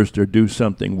it first or do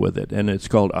something with it. And it's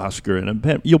called Oscar,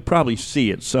 and you'll probably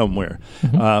see it somewhere.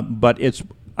 But it's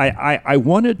I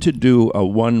wanted to do a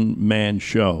one-man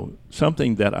show,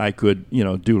 something that I could,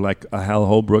 do like a Hal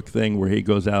Holbrook thing where he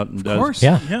goes out and does. Of course,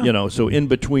 yeah. So in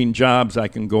between jobs, I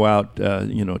can go out,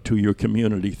 to your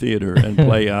community theater and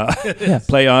play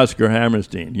play Oscar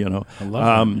Hammerstein. I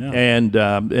love that,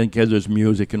 and because there's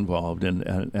music involved and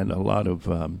a lot of.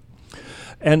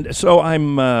 And so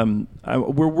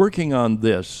we're working on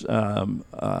this. The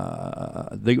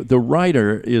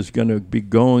writer is going to be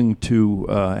going to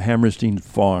Hammerstein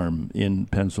Farm in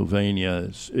Pennsylvania.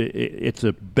 It's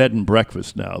a bed and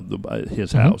breakfast now,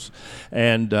 his house,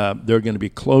 and they're going to be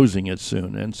closing it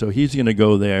soon. And so he's going to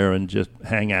go there and just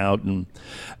hang out. And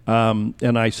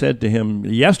I said to him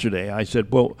yesterday, I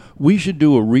said, well, we should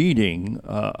do a reading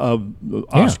of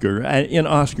Oscar in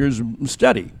Oscar's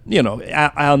study,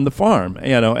 on the farm.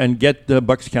 And get the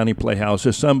Bucks County Playhouse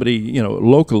or somebody,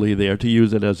 locally there to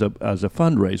use it as a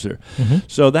fundraiser.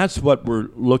 So that's what we're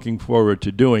looking forward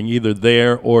to doing, either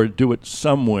there or do it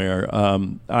somewhere.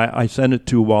 I sent it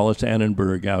to Wallace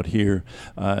Annenberg out here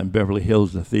in Beverly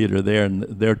Hills, the theater there, and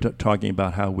they're talking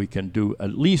about how we can do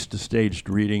at least a staged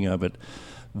reading of it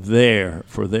there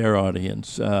for their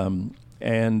audience.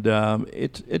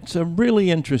 It's a really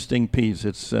interesting piece.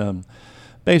 It's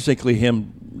basically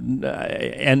him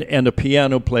and a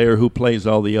piano player who plays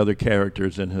all the other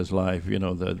characters in his life,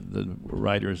 the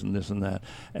writers and this and that.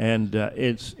 And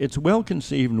it's well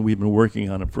conceived, and we've been working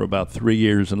on it for about 3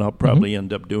 years, and I'll probably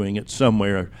end up doing it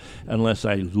somewhere unless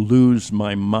I lose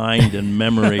my mind and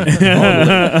memory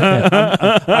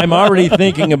totally. I'm already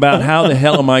thinking about how the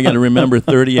hell am I going to remember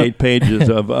 38 pages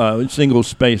of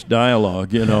single-spaced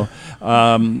dialogue, and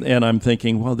I'm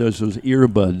thinking, well, there's those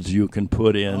earbuds you can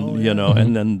put in,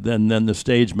 and then the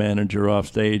stage manager off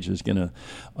stage is going to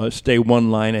stay one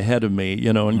line ahead of me,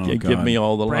 and give me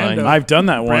all the lines. I've done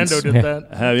that once. Brando did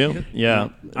that. Have you? Yeah.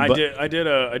 I did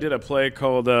a play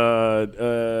called what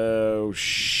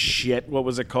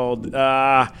was it called?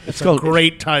 It's a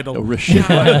great title.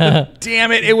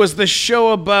 Damn it! It was the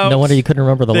show about. No wonder you couldn't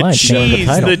remember the line.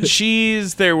 The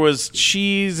cheese. There was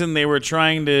cheese, and they were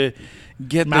trying to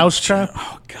get Mousetrap.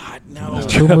 Oh God, no!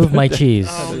 Who moved my cheese?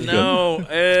 Oh no!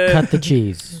 Cut the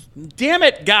cheese. Damn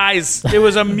it, guys! It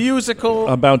was a musical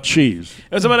about cheese.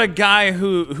 It was about a guy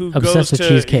who obsessed goes with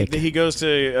cheesecake. He goes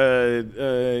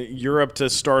to Europe to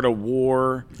start a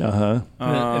war.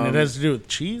 And it has to do with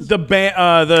cheese.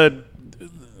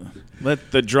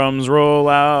 Let the drums roll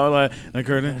out.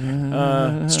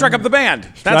 Strike Up the Band.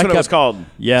 That's what it was called.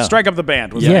 Yeah. Strike Up the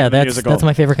Band. Was Yeah, the musical. that's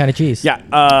my favorite kind of cheese. Yeah.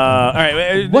 All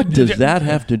right. What does that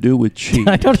have to do with cheese?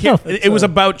 I don't know. It was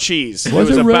about cheese. It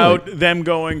was about them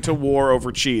going to war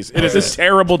over cheese. It is a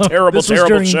terrible, terrible, this was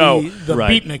terrible during show. The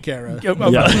Beatnik era.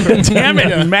 Damn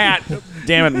it, Matt.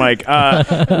 Damn it, Mike.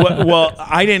 Well,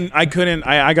 I didn't. I couldn't.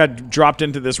 I got dropped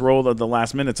into this role at the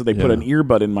last minute, so they put an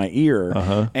earbud in my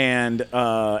ear, and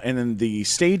then the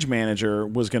stage manager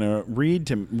was going to read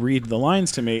the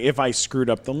lines to me. If I screwed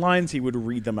up the lines, he would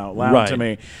read them out loud to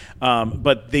me.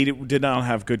 But they did not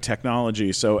have good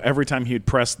technology, so every time he would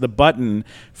press the button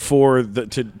for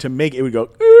to make it would go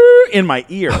in my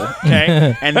ear.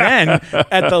 Okay, and then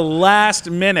at the last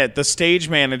minute, the stage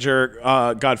manager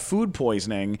got food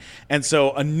poisoning, and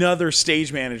so another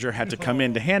stage manager had to come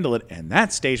in to handle it, and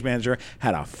that stage manager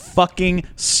had a fucking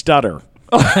stutter.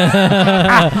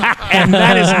 And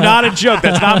that is not a joke.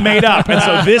 That's not made up. And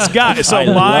so this guy,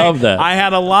 love that. I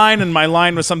had a line, and my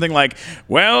line was something like,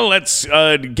 "Well, let's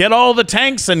get all the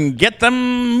tanks and get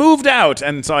them moved out."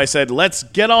 And so I said, "Let's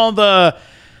get all the."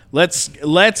 Let's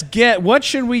get. What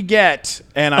should we get?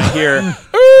 And I hear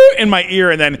in my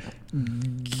ear, and then.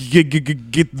 Get that's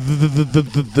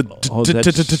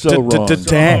so wrong.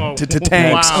 Tanks.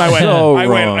 And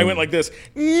I went like this.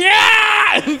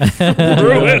 Yeah,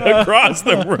 threw it across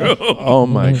the room. Oh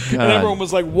my God! And everyone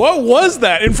was like, "What was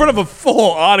that?" In front of a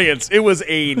full audience. It was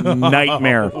a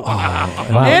nightmare.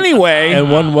 Wow. Anyway,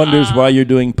 and one wonders why you're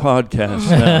doing podcasts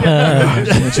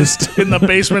now. Just in the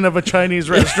basement of a Chinese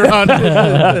restaurant.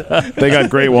 They got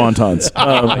great wontons.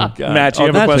 Oh my God! Matt, do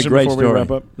you have a question before we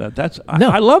wrap up?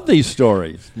 I love these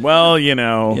stories. Well,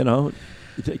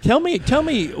 tell me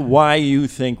why you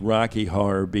think Rocky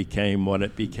Horror became what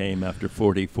it became after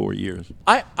 44 years.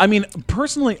 I mean,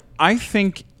 personally, I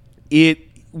think it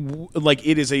like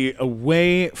it is a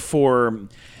way for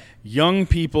young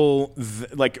people,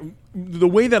 like the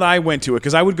way that I went to it,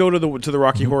 because I would go to the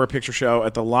Rocky Horror Picture Show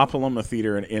at the La Paloma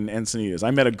Theater in Encinitas.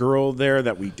 I met a girl there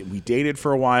that we dated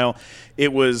for a while.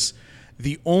 It was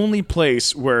the only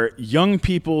place where young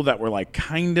people that were like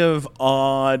kind of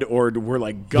odd or were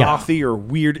like gothy or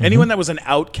weird, anyone that was an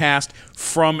outcast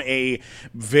from a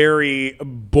very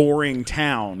boring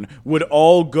town would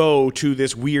all go to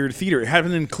this weird theater. It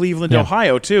happened in Cleveland,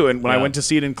 Ohio too. And when I went to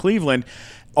see it in Cleveland,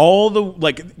 all the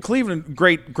like Cleveland,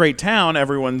 great town.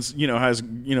 Everyone's has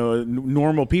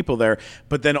normal people there,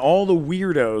 but then all the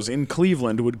weirdos in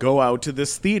Cleveland would go out to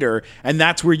this theater, and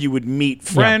that's where you would meet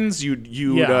friends. You'd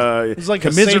it was like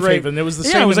a safe haven. It was the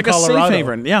same. It was in like Colorado. a safe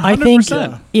haven. Yeah, 100%. I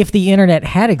think if the internet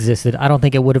had existed, I don't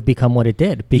think it would have become what it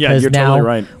did, because you're now totally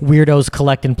right. weirdos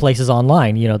collect in places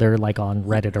online. They're like on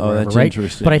Reddit or whatever, that's right?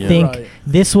 interesting. But I think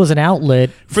this was an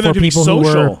outlet for them to be people who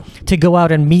were social. to go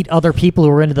out and meet other people who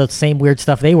were into the same weird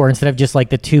stuff they were, instead of just like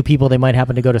the two people they might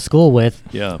happen to go to school with.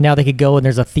 Yeah. Now they could go and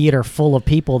there's a theater full of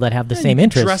people that have the same You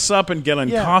interests. dress up and get in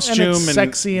costume, and it's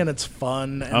sexy and it's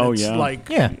fun. And it's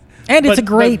like and it's a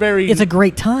great very, it's a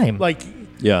great time. Like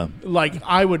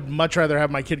I would much rather have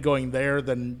my kid going there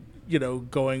than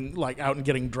going like out and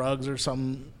getting drugs or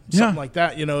something like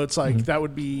that. It's like that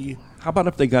would be. How about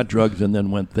if they got drugs and then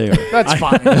went there? That's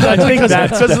fine. I think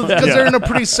because they're in a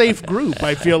pretty safe group.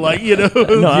 I feel like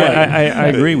No, I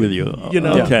agree with you.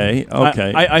 Okay.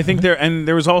 I think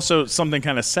there was also something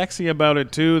kind of sexy about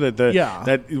it too.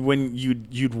 That when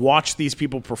you'd watch these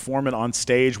people perform it on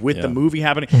stage with the movie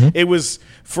happening, it was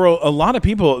for a lot of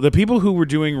people. The people who were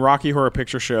doing Rocky Horror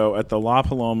Picture Show at the La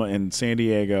Paloma in San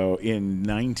Diego in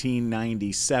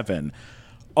 1997.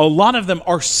 A lot of them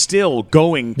are still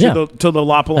going to the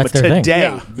La Paloma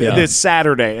today, this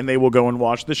Saturday, and they will go and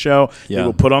watch the show. They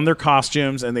will put on their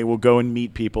costumes, and they will go and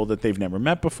meet people that they've never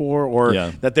met before, or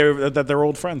that they're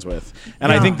old friends with.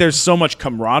 And I think there's so much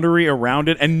camaraderie around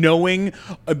it, and knowing,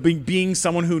 being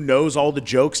someone who knows all the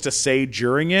jokes to say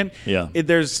during it.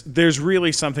 There's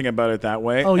really something about it that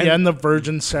way. Oh and the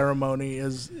virgin ceremony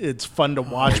it's fun to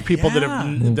watch. People that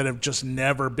have just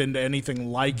never been to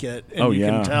anything like it, and you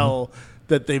can tell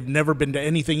that they've never been to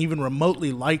anything even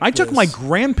remotely like I took my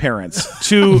grandparents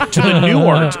to the New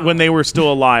Art when they were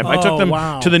still alive. I took them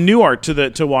to the New Art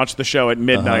to watch the show at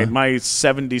midnight. My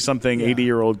 70-something,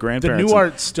 80-year-old grandparents. The New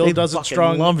Art still does it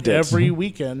strong. Loved it. Every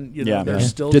weekend. They're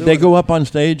still Did they go up on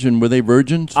stage, and were they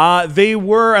virgins? They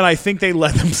were, and I think they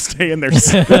let them stay in their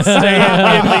stay in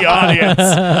the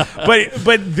audience.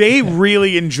 But they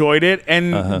really enjoyed it,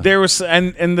 and there was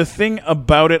and the thing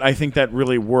about it, I think that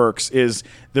really works is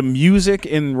the music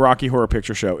in Rocky Horror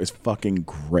Picture Show is fucking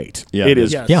great. It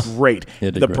is great.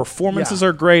 The performances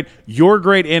are great. You're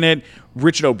great in it.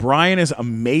 Richard O'Brien is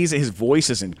amazing. His voice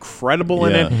is incredible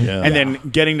in it. And then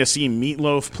getting to see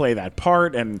Meatloaf play that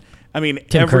part, and I mean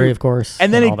Tim Curry, of course.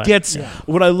 And then it gets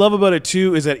what I love about it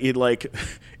too is that it like.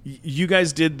 You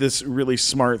guys did this really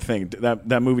smart thing.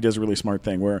 That movie does a really smart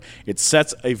thing where it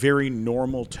sets a very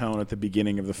normal tone at the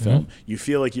beginning of the film. You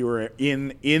feel like you are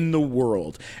in the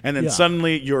world, and then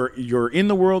suddenly you're in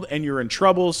the world and you're in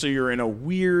trouble. So you're in a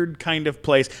weird kind of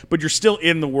place, but you're still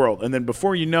in the world. And then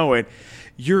before you know it,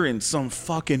 you're in some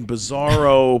fucking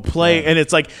bizarro play, and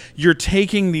it's like you're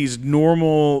taking these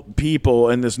normal people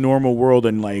and this normal world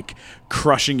and like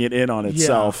crushing it in on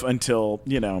itself until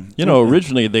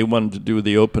originally they wanted to do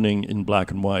the opening in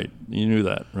black and white. You knew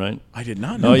that, right? I did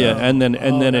not know. And then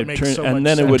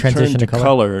it would turn to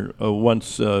color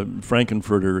once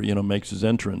Frankenfurter makes his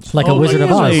entrance, like a Wizard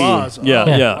of Oz.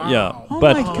 Yeah. Oh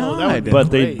But my God. but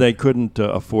they couldn't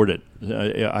afford it.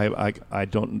 I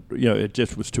don't. It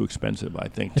just was too expensive. I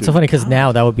think. It's so funny because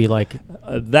now that would be like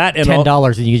that and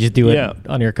 $10, and you just do it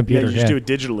on your computer. You just do it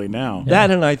digitally now. That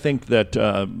and I think that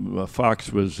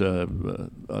Fox was a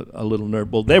little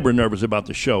nervous. Well, they were nervous about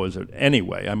the show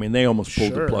anyway. I mean, they almost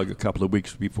pulled the plug a couple of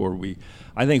weeks before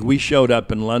I think we showed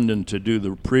up in London to do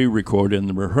the pre-record and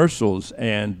the rehearsals,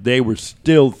 and they were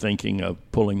still thinking of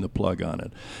pulling the plug on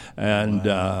it.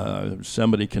 And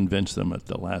somebody convinced them at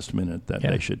the last minute that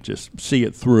they should just see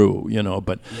it through,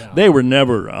 But they were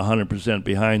never 100%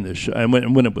 behind this show. And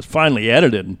when it was finally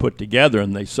edited and put together,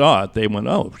 and they saw it, they went,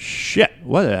 "Oh shit!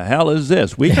 What the hell is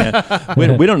this? We can't.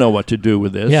 we don't know what to do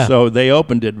with this." So they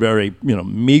opened it very,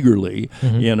 meagerly,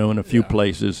 in a few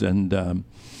places, and.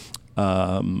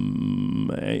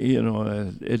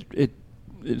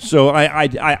 So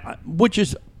I which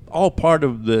is all part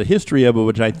of the history of it,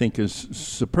 which I think is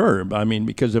superb. I mean,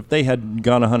 because if they had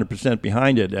gone 100%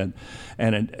 behind it and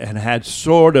had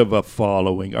sort of a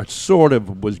following, or sort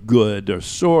of was good, or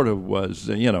sort of was,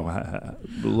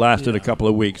 lasted a couple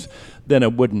of weeks, then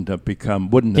it wouldn't have been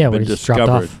would've just dropped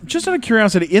discovered. off. Just out of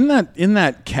curiosity, in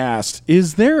that cast,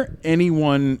 is there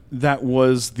anyone that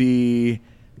was the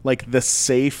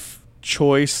safe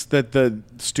choice that the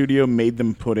studio made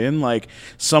them put in? Like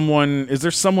is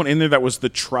there someone in there that was the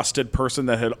trusted person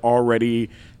that had already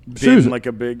been Susan. like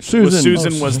a big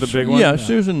Susan was the big one? Yeah,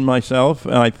 Susan, myself,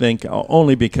 I think,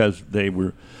 only because they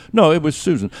were. No, it was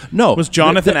Susan. No, Was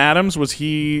Jonathan Adams? Was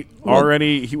he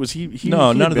already? He was he. No, he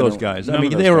none had of been those a- guys. none I of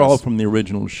mean, those they were all guys. from the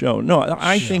original show. No,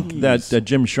 I think that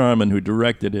Jim Sharman, who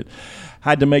directed it,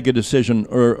 had to make a decision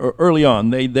early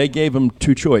on. They gave him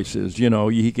two choices.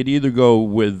 He could either go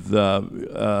with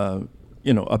a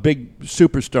big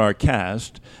superstar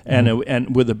cast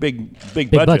and with a big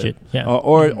budget, yeah.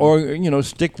 or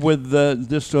stick with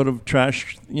this sort of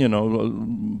trash,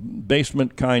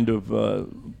 basement kind of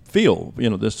feel,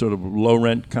 this sort of low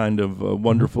rent kind of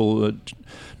wonderful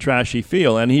trashy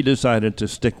feel. And he decided to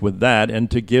stick with that and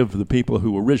to give the people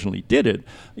who originally did it,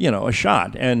 a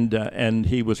shot. And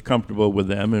he was comfortable with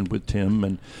them and with Tim,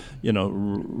 and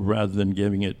rather than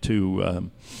giving it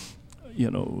to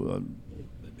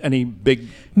any big.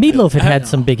 Meatloaf had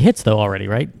some big hits though already,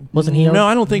 right? Wasn't he? No,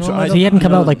 I don't think so. So he hadn't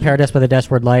come out like Paradise by the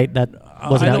Dashboard Light. That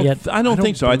wasn't out yet. I don't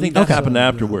think so. I think that happened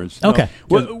afterwards. Okay.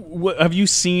 Have you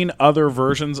seen other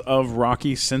versions of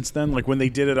Rocky since then? Like when they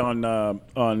did it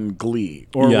on Glee,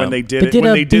 or Yeah. when they did They it did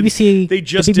when a they did. BBC. They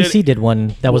just the BBC did. did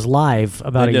one that was live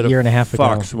about They a did year and a half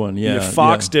Fox ago. one, yeah.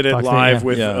 Fox did it Fox did it, live yeah.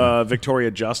 with Yeah.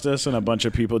 Victoria Justice and a bunch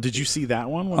of people. Did you see that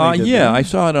one? When they did Yeah, that? I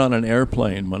saw it on an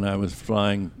airplane when I was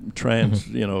flying trans,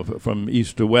 from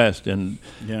east to west, and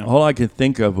Yeah. all I could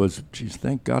think of was, geez,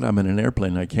 thank God I'm in an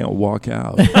airplane. I can't walk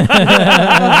out.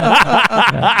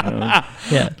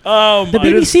 Yeah. Oh The my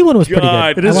BBC one was pretty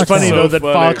God. good. It I is watched funny that though one. that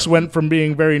funny. Fox went from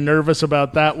being very nervous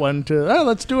about that one to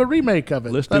let's do a remake of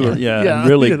it. Let's do it, and you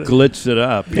really know. glitz it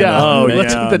up. Yeah, Oh,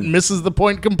 let's- yeah. that misses the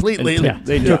point completely. And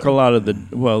they took a lot of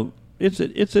the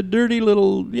it's a dirty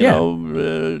little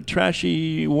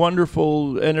trashy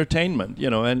wonderful entertainment,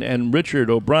 and Richard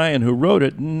O'Brien, who wrote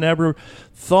it, never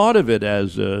thought of it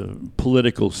as a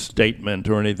political statement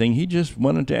or anything. He just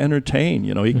wanted to entertain.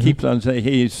 He keeps on saying,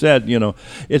 he said,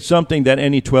 it's something that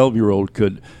any 12-year-old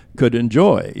could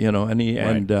enjoy.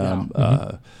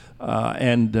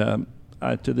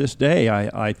 To this day,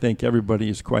 I think everybody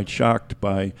is quite shocked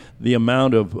by the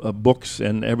amount of books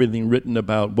and everything written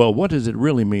about, well, what does it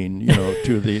really mean,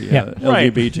 to the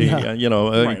LGBT,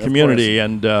 Right, of community?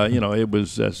 And, it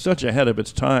was such ahead of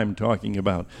its time talking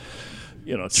about,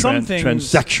 Some things-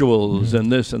 transsexuals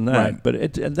and this and that. Right.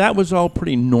 But that was all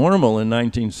pretty normal in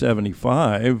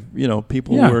 1975.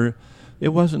 People were, it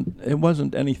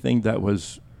wasn't anything that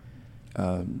was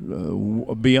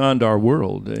beyond our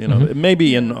world.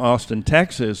 Maybe in Austin,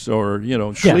 Texas, or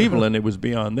Cleveland, it was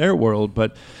beyond their world.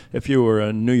 But if you were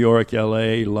in New York,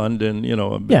 L.A., London,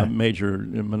 a major,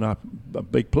 a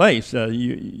big place,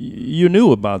 you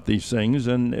knew about these things,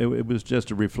 and it was just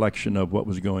a reflection of what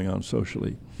was going on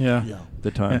socially. Yeah. At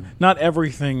the time. Not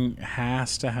everything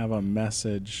has to have a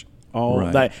message.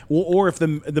 Right. Or if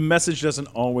the message doesn't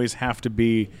always have to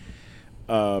be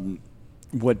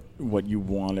what you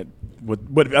want it,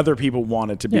 what other people want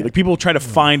it to be. Yeah. Like people try to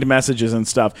find messages and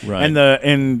stuff, Right. and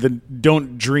the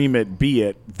don't dream it, be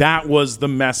it. That was the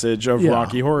message of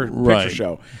Rocky Horror Right. Picture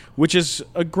Show, which is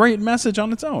a great message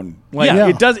on its own. Like Yeah.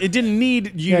 it didn't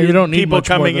need you don't need people much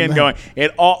more coming than in that. going.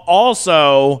 It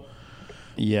also.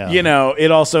 Yeah.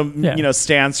 It also Yeah.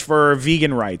 stands for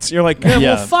vegan rights. You're like, Yeah.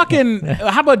 well, fucking.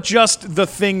 How about just the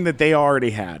thing that they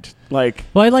already had? Like,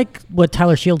 Well, I like what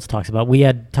Tyler Shields talks about. We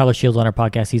had Tyler Shields on our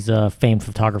podcast. He's a famed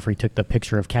photographer. He took the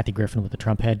picture of Kathy Griffin with the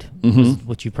Trump head,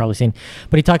 which you've probably seen.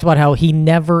 But he talked about how he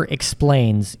never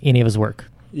explains any of his work.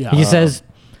 Yeah. He just says,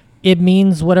 it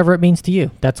means whatever it means to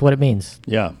you. That's what it means.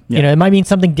 Yeah. It might mean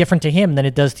something different to him than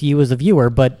it does to you as a viewer,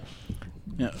 but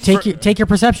take your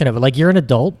perception of it. Like, you're an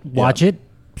adult, watch it,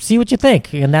 see what you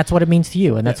think, and that's what it means to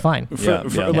you, and that's fine.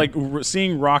 like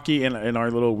seeing Rocky in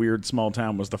our little weird small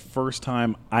town was the first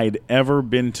time I'd ever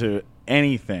been to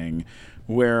anything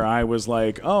where I was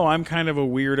like, oh, I'm kind of a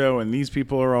weirdo, and these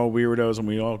people are all weirdos, and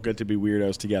we all get to be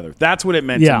weirdos together. That's what it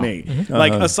meant to me.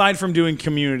 Like, aside from doing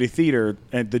community theater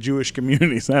at the Jewish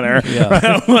Community Center,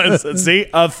 see,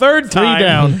 a third time. 3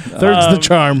 down. Third's the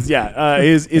charm.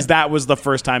 Is that was the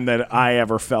first time that I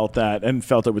ever felt that, and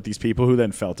felt it with these people who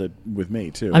then felt it with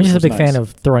me, too. I'm just a which big was fan nice.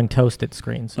 of throwing toast at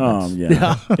screens.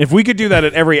 Yeah. If we could do that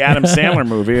at every Adam Sandler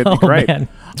movie, it'd be great. Man.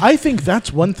 I think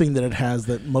that's one thing that it has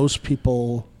that most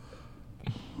people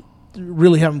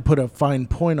really haven't put a fine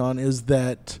point on, is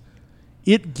that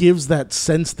it gives that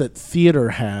sense that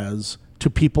theater has to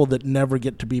people that never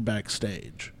get to be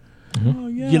backstage. Oh,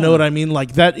 yeah. You know what I mean?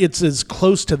 Like that, it's as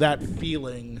close to that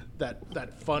feeling,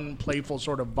 that fun, playful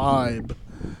sort of vibe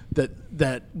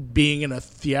that being in a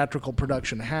theatrical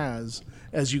production has,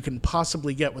 as you can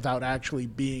possibly get without actually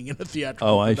being in a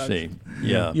theatrical production. I see.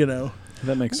 Yeah. You know?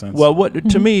 That makes sense. Well,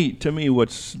 to me,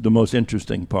 what's the most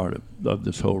interesting part of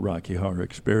this whole Rocky Horror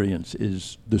experience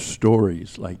is the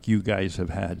stories like you guys have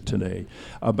had today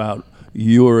about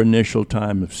your initial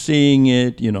time of seeing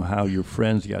it, how your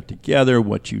friends got together,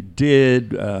 what you did,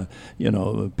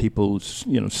 people,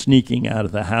 sneaking out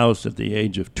of the house at the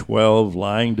age of 12,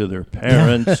 lying to their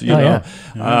parents, or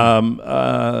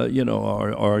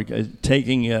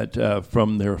taking it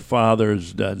from their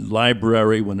father's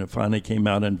library when it finally came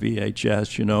out on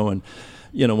VHS, and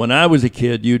when I was a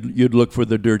kid, you'd look for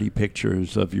the dirty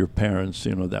pictures of your parents,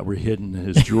 that were hidden in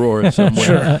his drawer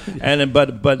somewhere. Sure. And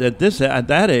but at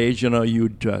that age,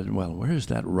 you'd where's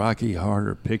that Rocky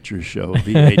Horror Picture Show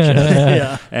VHS?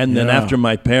 Yeah. And then after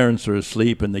my parents are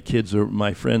asleep and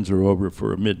my friends are over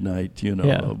for a midnight,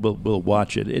 we'll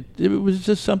watch it. It was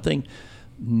just something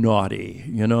naughty,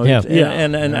 and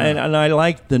I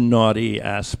like the naughty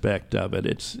aspect of it.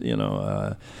 It's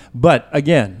but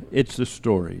again, it's the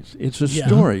stories. It's the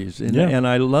stories, and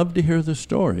I love to hear the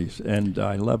stories, and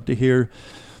I love to hear,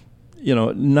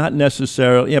 not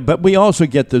necessarily, but we also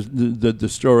get the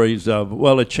stories of,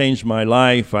 it changed my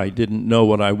life. I didn't know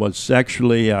what I was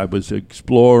sexually. I was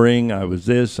exploring. I was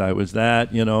this. I was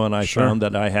that. And I found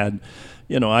that I had.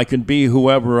 I could be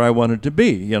whoever I wanted to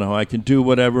be. I could do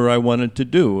whatever I wanted to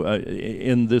do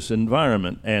in this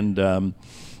environment. And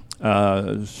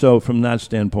so from that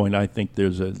standpoint, I think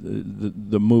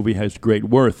the movie has great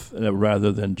worth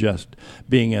rather than just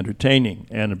being entertaining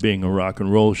and being a rock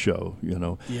and roll show,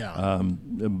 Yeah.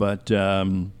 But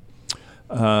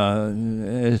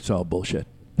it's all bullshit.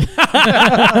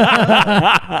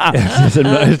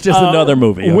 It's just another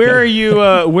movie. Okay? Where are you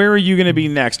going to be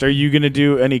next? Are you going to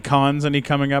do any cons? Any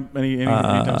coming up?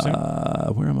 Anytime soon?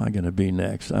 Where am I going to be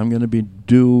next? I'm going to be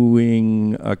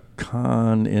doing a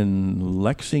con in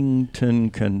Lexington,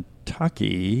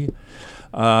 Kentucky.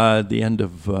 The end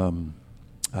of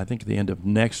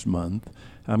next month.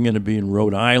 I'm going to be in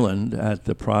Rhode Island at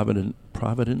the Providence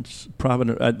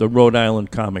at the Rhode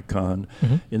Island Comic Con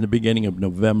in the beginning of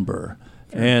November.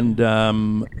 And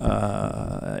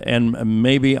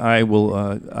maybe I will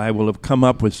have come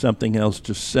up with something else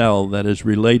to sell that is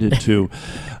related to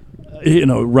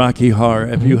Rocky Horror.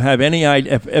 If you have any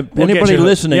idea, if anybody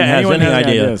listening has any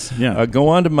ideas, go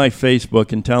onto my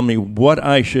Facebook and tell me what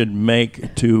I should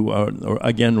make to, or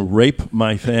again, rape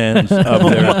my fans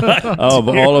of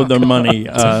all of their money,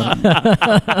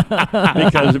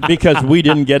 because we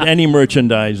didn't get any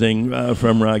merchandising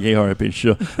from Rocky Horror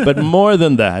Picture Show. But more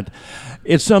than that,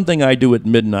 it's something I do at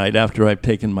midnight after I've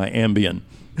taken my Ambien.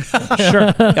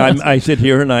 Sure. I sit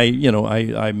here and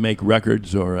I make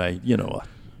records, or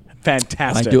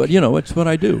Fantastic. I do it. It's what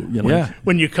I do. Yeah.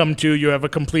 When you come to, you have a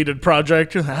completed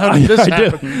project. How did this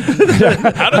happen?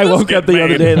 I woke up the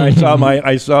other day and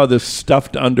I saw this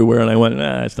stuffed underwear, and I went,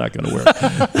 it's not going to work.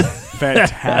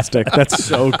 Fantastic. That's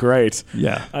so great.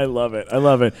 Yeah. I love it.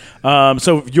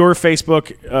 So your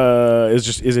Facebook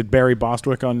is it Barry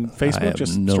Bostwick on Facebook? I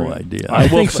have no idea. I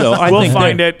think so. We'll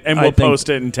find it and we'll post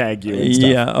it and tag you and stuff.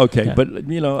 Yeah, okay. Yeah. But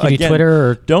again, Twitter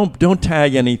or don't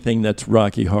tag anything that's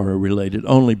Rocky Horror related,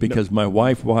 only because my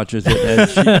wife watches it and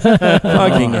she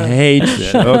fucking hates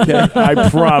it. Okay? I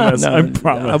promise. I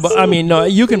promise. I mean, no,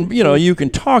 you can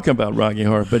talk about Rocky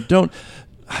Horror, but don't.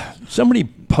 Somebody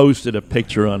posted a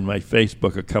picture on my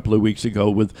Facebook a couple of weeks ago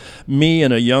with me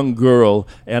and a young girl,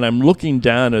 and I'm looking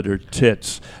down at her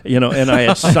tits, and I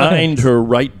assigned her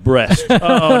right breast.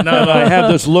 Oh, no. And I have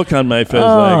this look on my face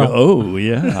like, oh,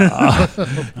 yeah.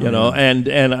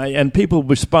 And people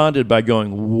responded by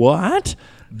going, what?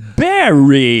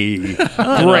 Barry.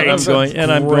 Great.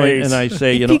 And I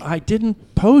say, I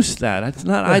didn't post that. It's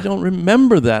not. I don't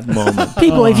remember that moment.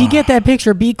 People, if you get that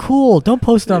picture, be cool. Don't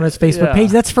post it on his Facebook page.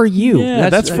 That's for you. Yeah,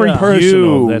 that's for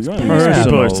personal. you. That's personal.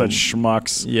 People are such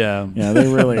schmucks. Yeah, they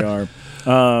really are.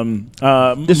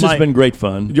 This has been great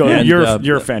fun.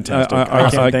 You're fantastic. I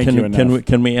can't thank you enough.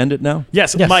 Can we end it now?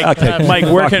 Yes. Mike. Okay. Mike,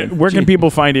 where can people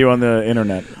find you on the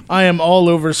internet? I am all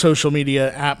over social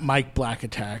media at Mike Black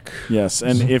Attack. Yes,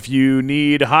 and if you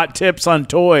need hot tips on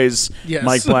toys,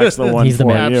 Mike Black's the one He's the for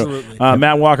man. you. Absolutely.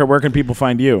 Matt Walker, where can people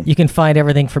find you? You can find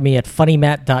everything from me at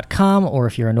funnymatt.com, or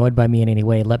if you're annoyed by me in any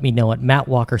way, let me know at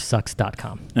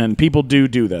mattwalkersucks.com. And people do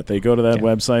that. They go to that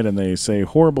website and they say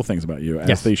horrible things about you,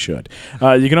 as they should.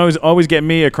 You can always get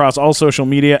me across all social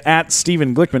media at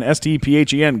Stephen Glickman,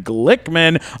 STEPHEN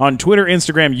Glickman, on Twitter,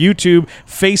 Instagram, YouTube,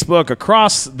 Facebook,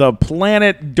 across the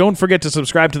planet. Don't forget to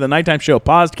subscribe to the Nighttime Show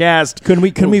podcast. Can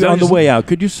we on the way out,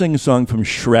 could you sing a song from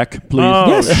Shrek, please? Oh,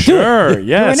 Yes, sure.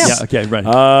 Yes. Yeah, okay, right.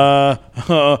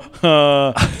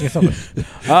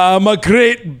 I'm a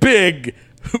great big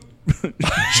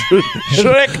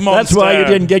Shrek monster. That's why you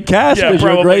didn't get cast, because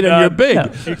you're great and you're big.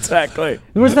 No. Exactly.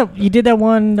 You did that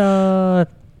one,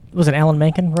 was it Alan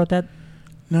Menken wrote that?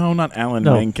 No, not Alan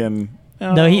No. Menken.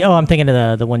 No, I'm thinking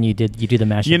of the one you did. You do the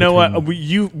mashup. You know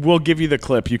between- what? We'll give you the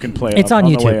clip. You can play it. It's on the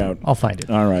way YouTube. out. I'll find it.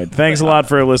 All right. Thanks a lot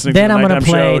for listening. Then to the I'm going to Nighttime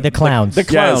play Show. the Clowns. The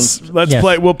Clowns. Yes. Let's Yes.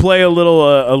 play. We'll play a little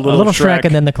a little Shrek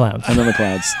and then the Clowns. and then the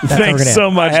Clowns. what we're Thanks gonna so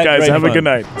have. much, I had guys. great Have a fun. good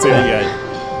night. See you guys.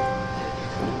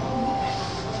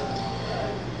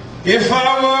 If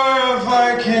I were a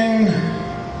Viking,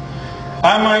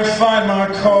 I might find my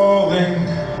calling.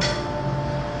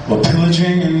 While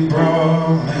pillaging and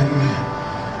brawling,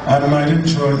 I might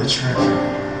enjoy the trip.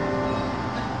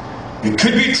 It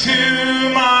could be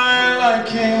to my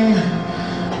liking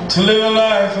to live a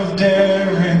life of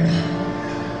daring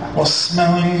while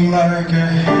smelling like a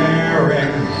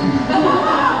herring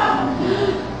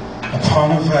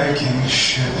upon a Viking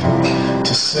ship,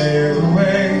 to sail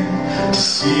away, to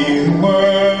see the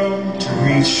world, to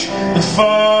reach the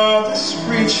farthest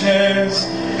reaches,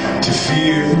 to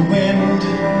feel the wind,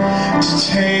 to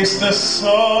taste the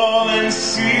sullen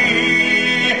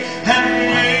sea, and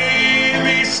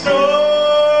maybe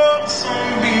storm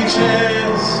some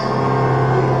beaches.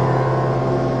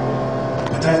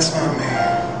 But that's not me.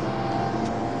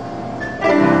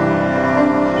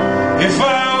 If I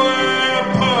were a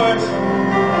poet,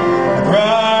 I'd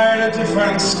write a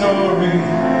different story,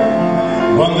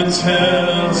 one that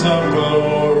tells of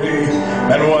glory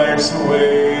and wipes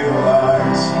away the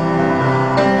lies.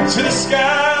 To the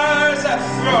skies I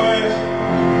throw it,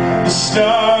 the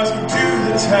stars would do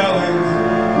the telling,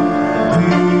 the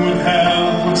moon would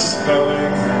help with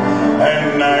spelling,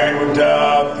 and night would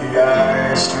dot the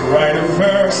i's to write a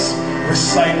verse,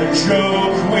 recite a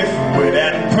joke with wit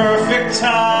and perfect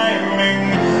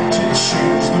timing, to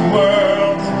change the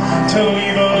world, to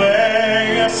leave a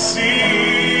legacy,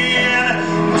 and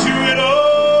do it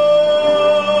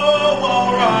all while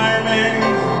rhyming.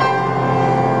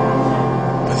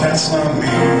 But that's not me.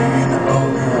 An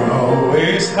ogre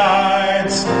always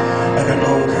hides, and an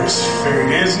ogre's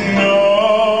fate is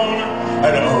known.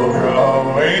 An ogre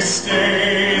always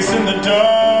stays in the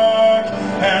dark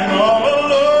and all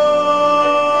alone.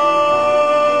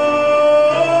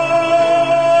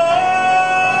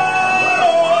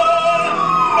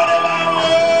 But if I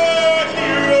were a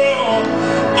hero,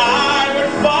 I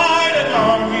would fight an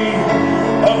army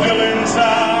of villains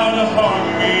out to harm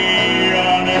me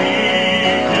on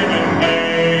any given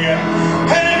day.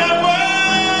 And if I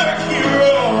were a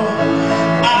hero,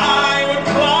 I would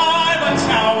climb a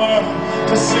tower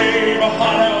to save a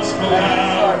hothouse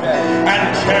gal and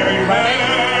carry her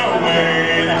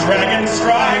away. The dragon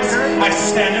strikes, I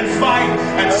stand and fight,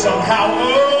 and somehow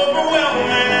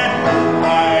overwhelming,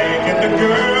 I get the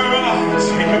girl,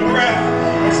 take a breath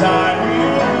as I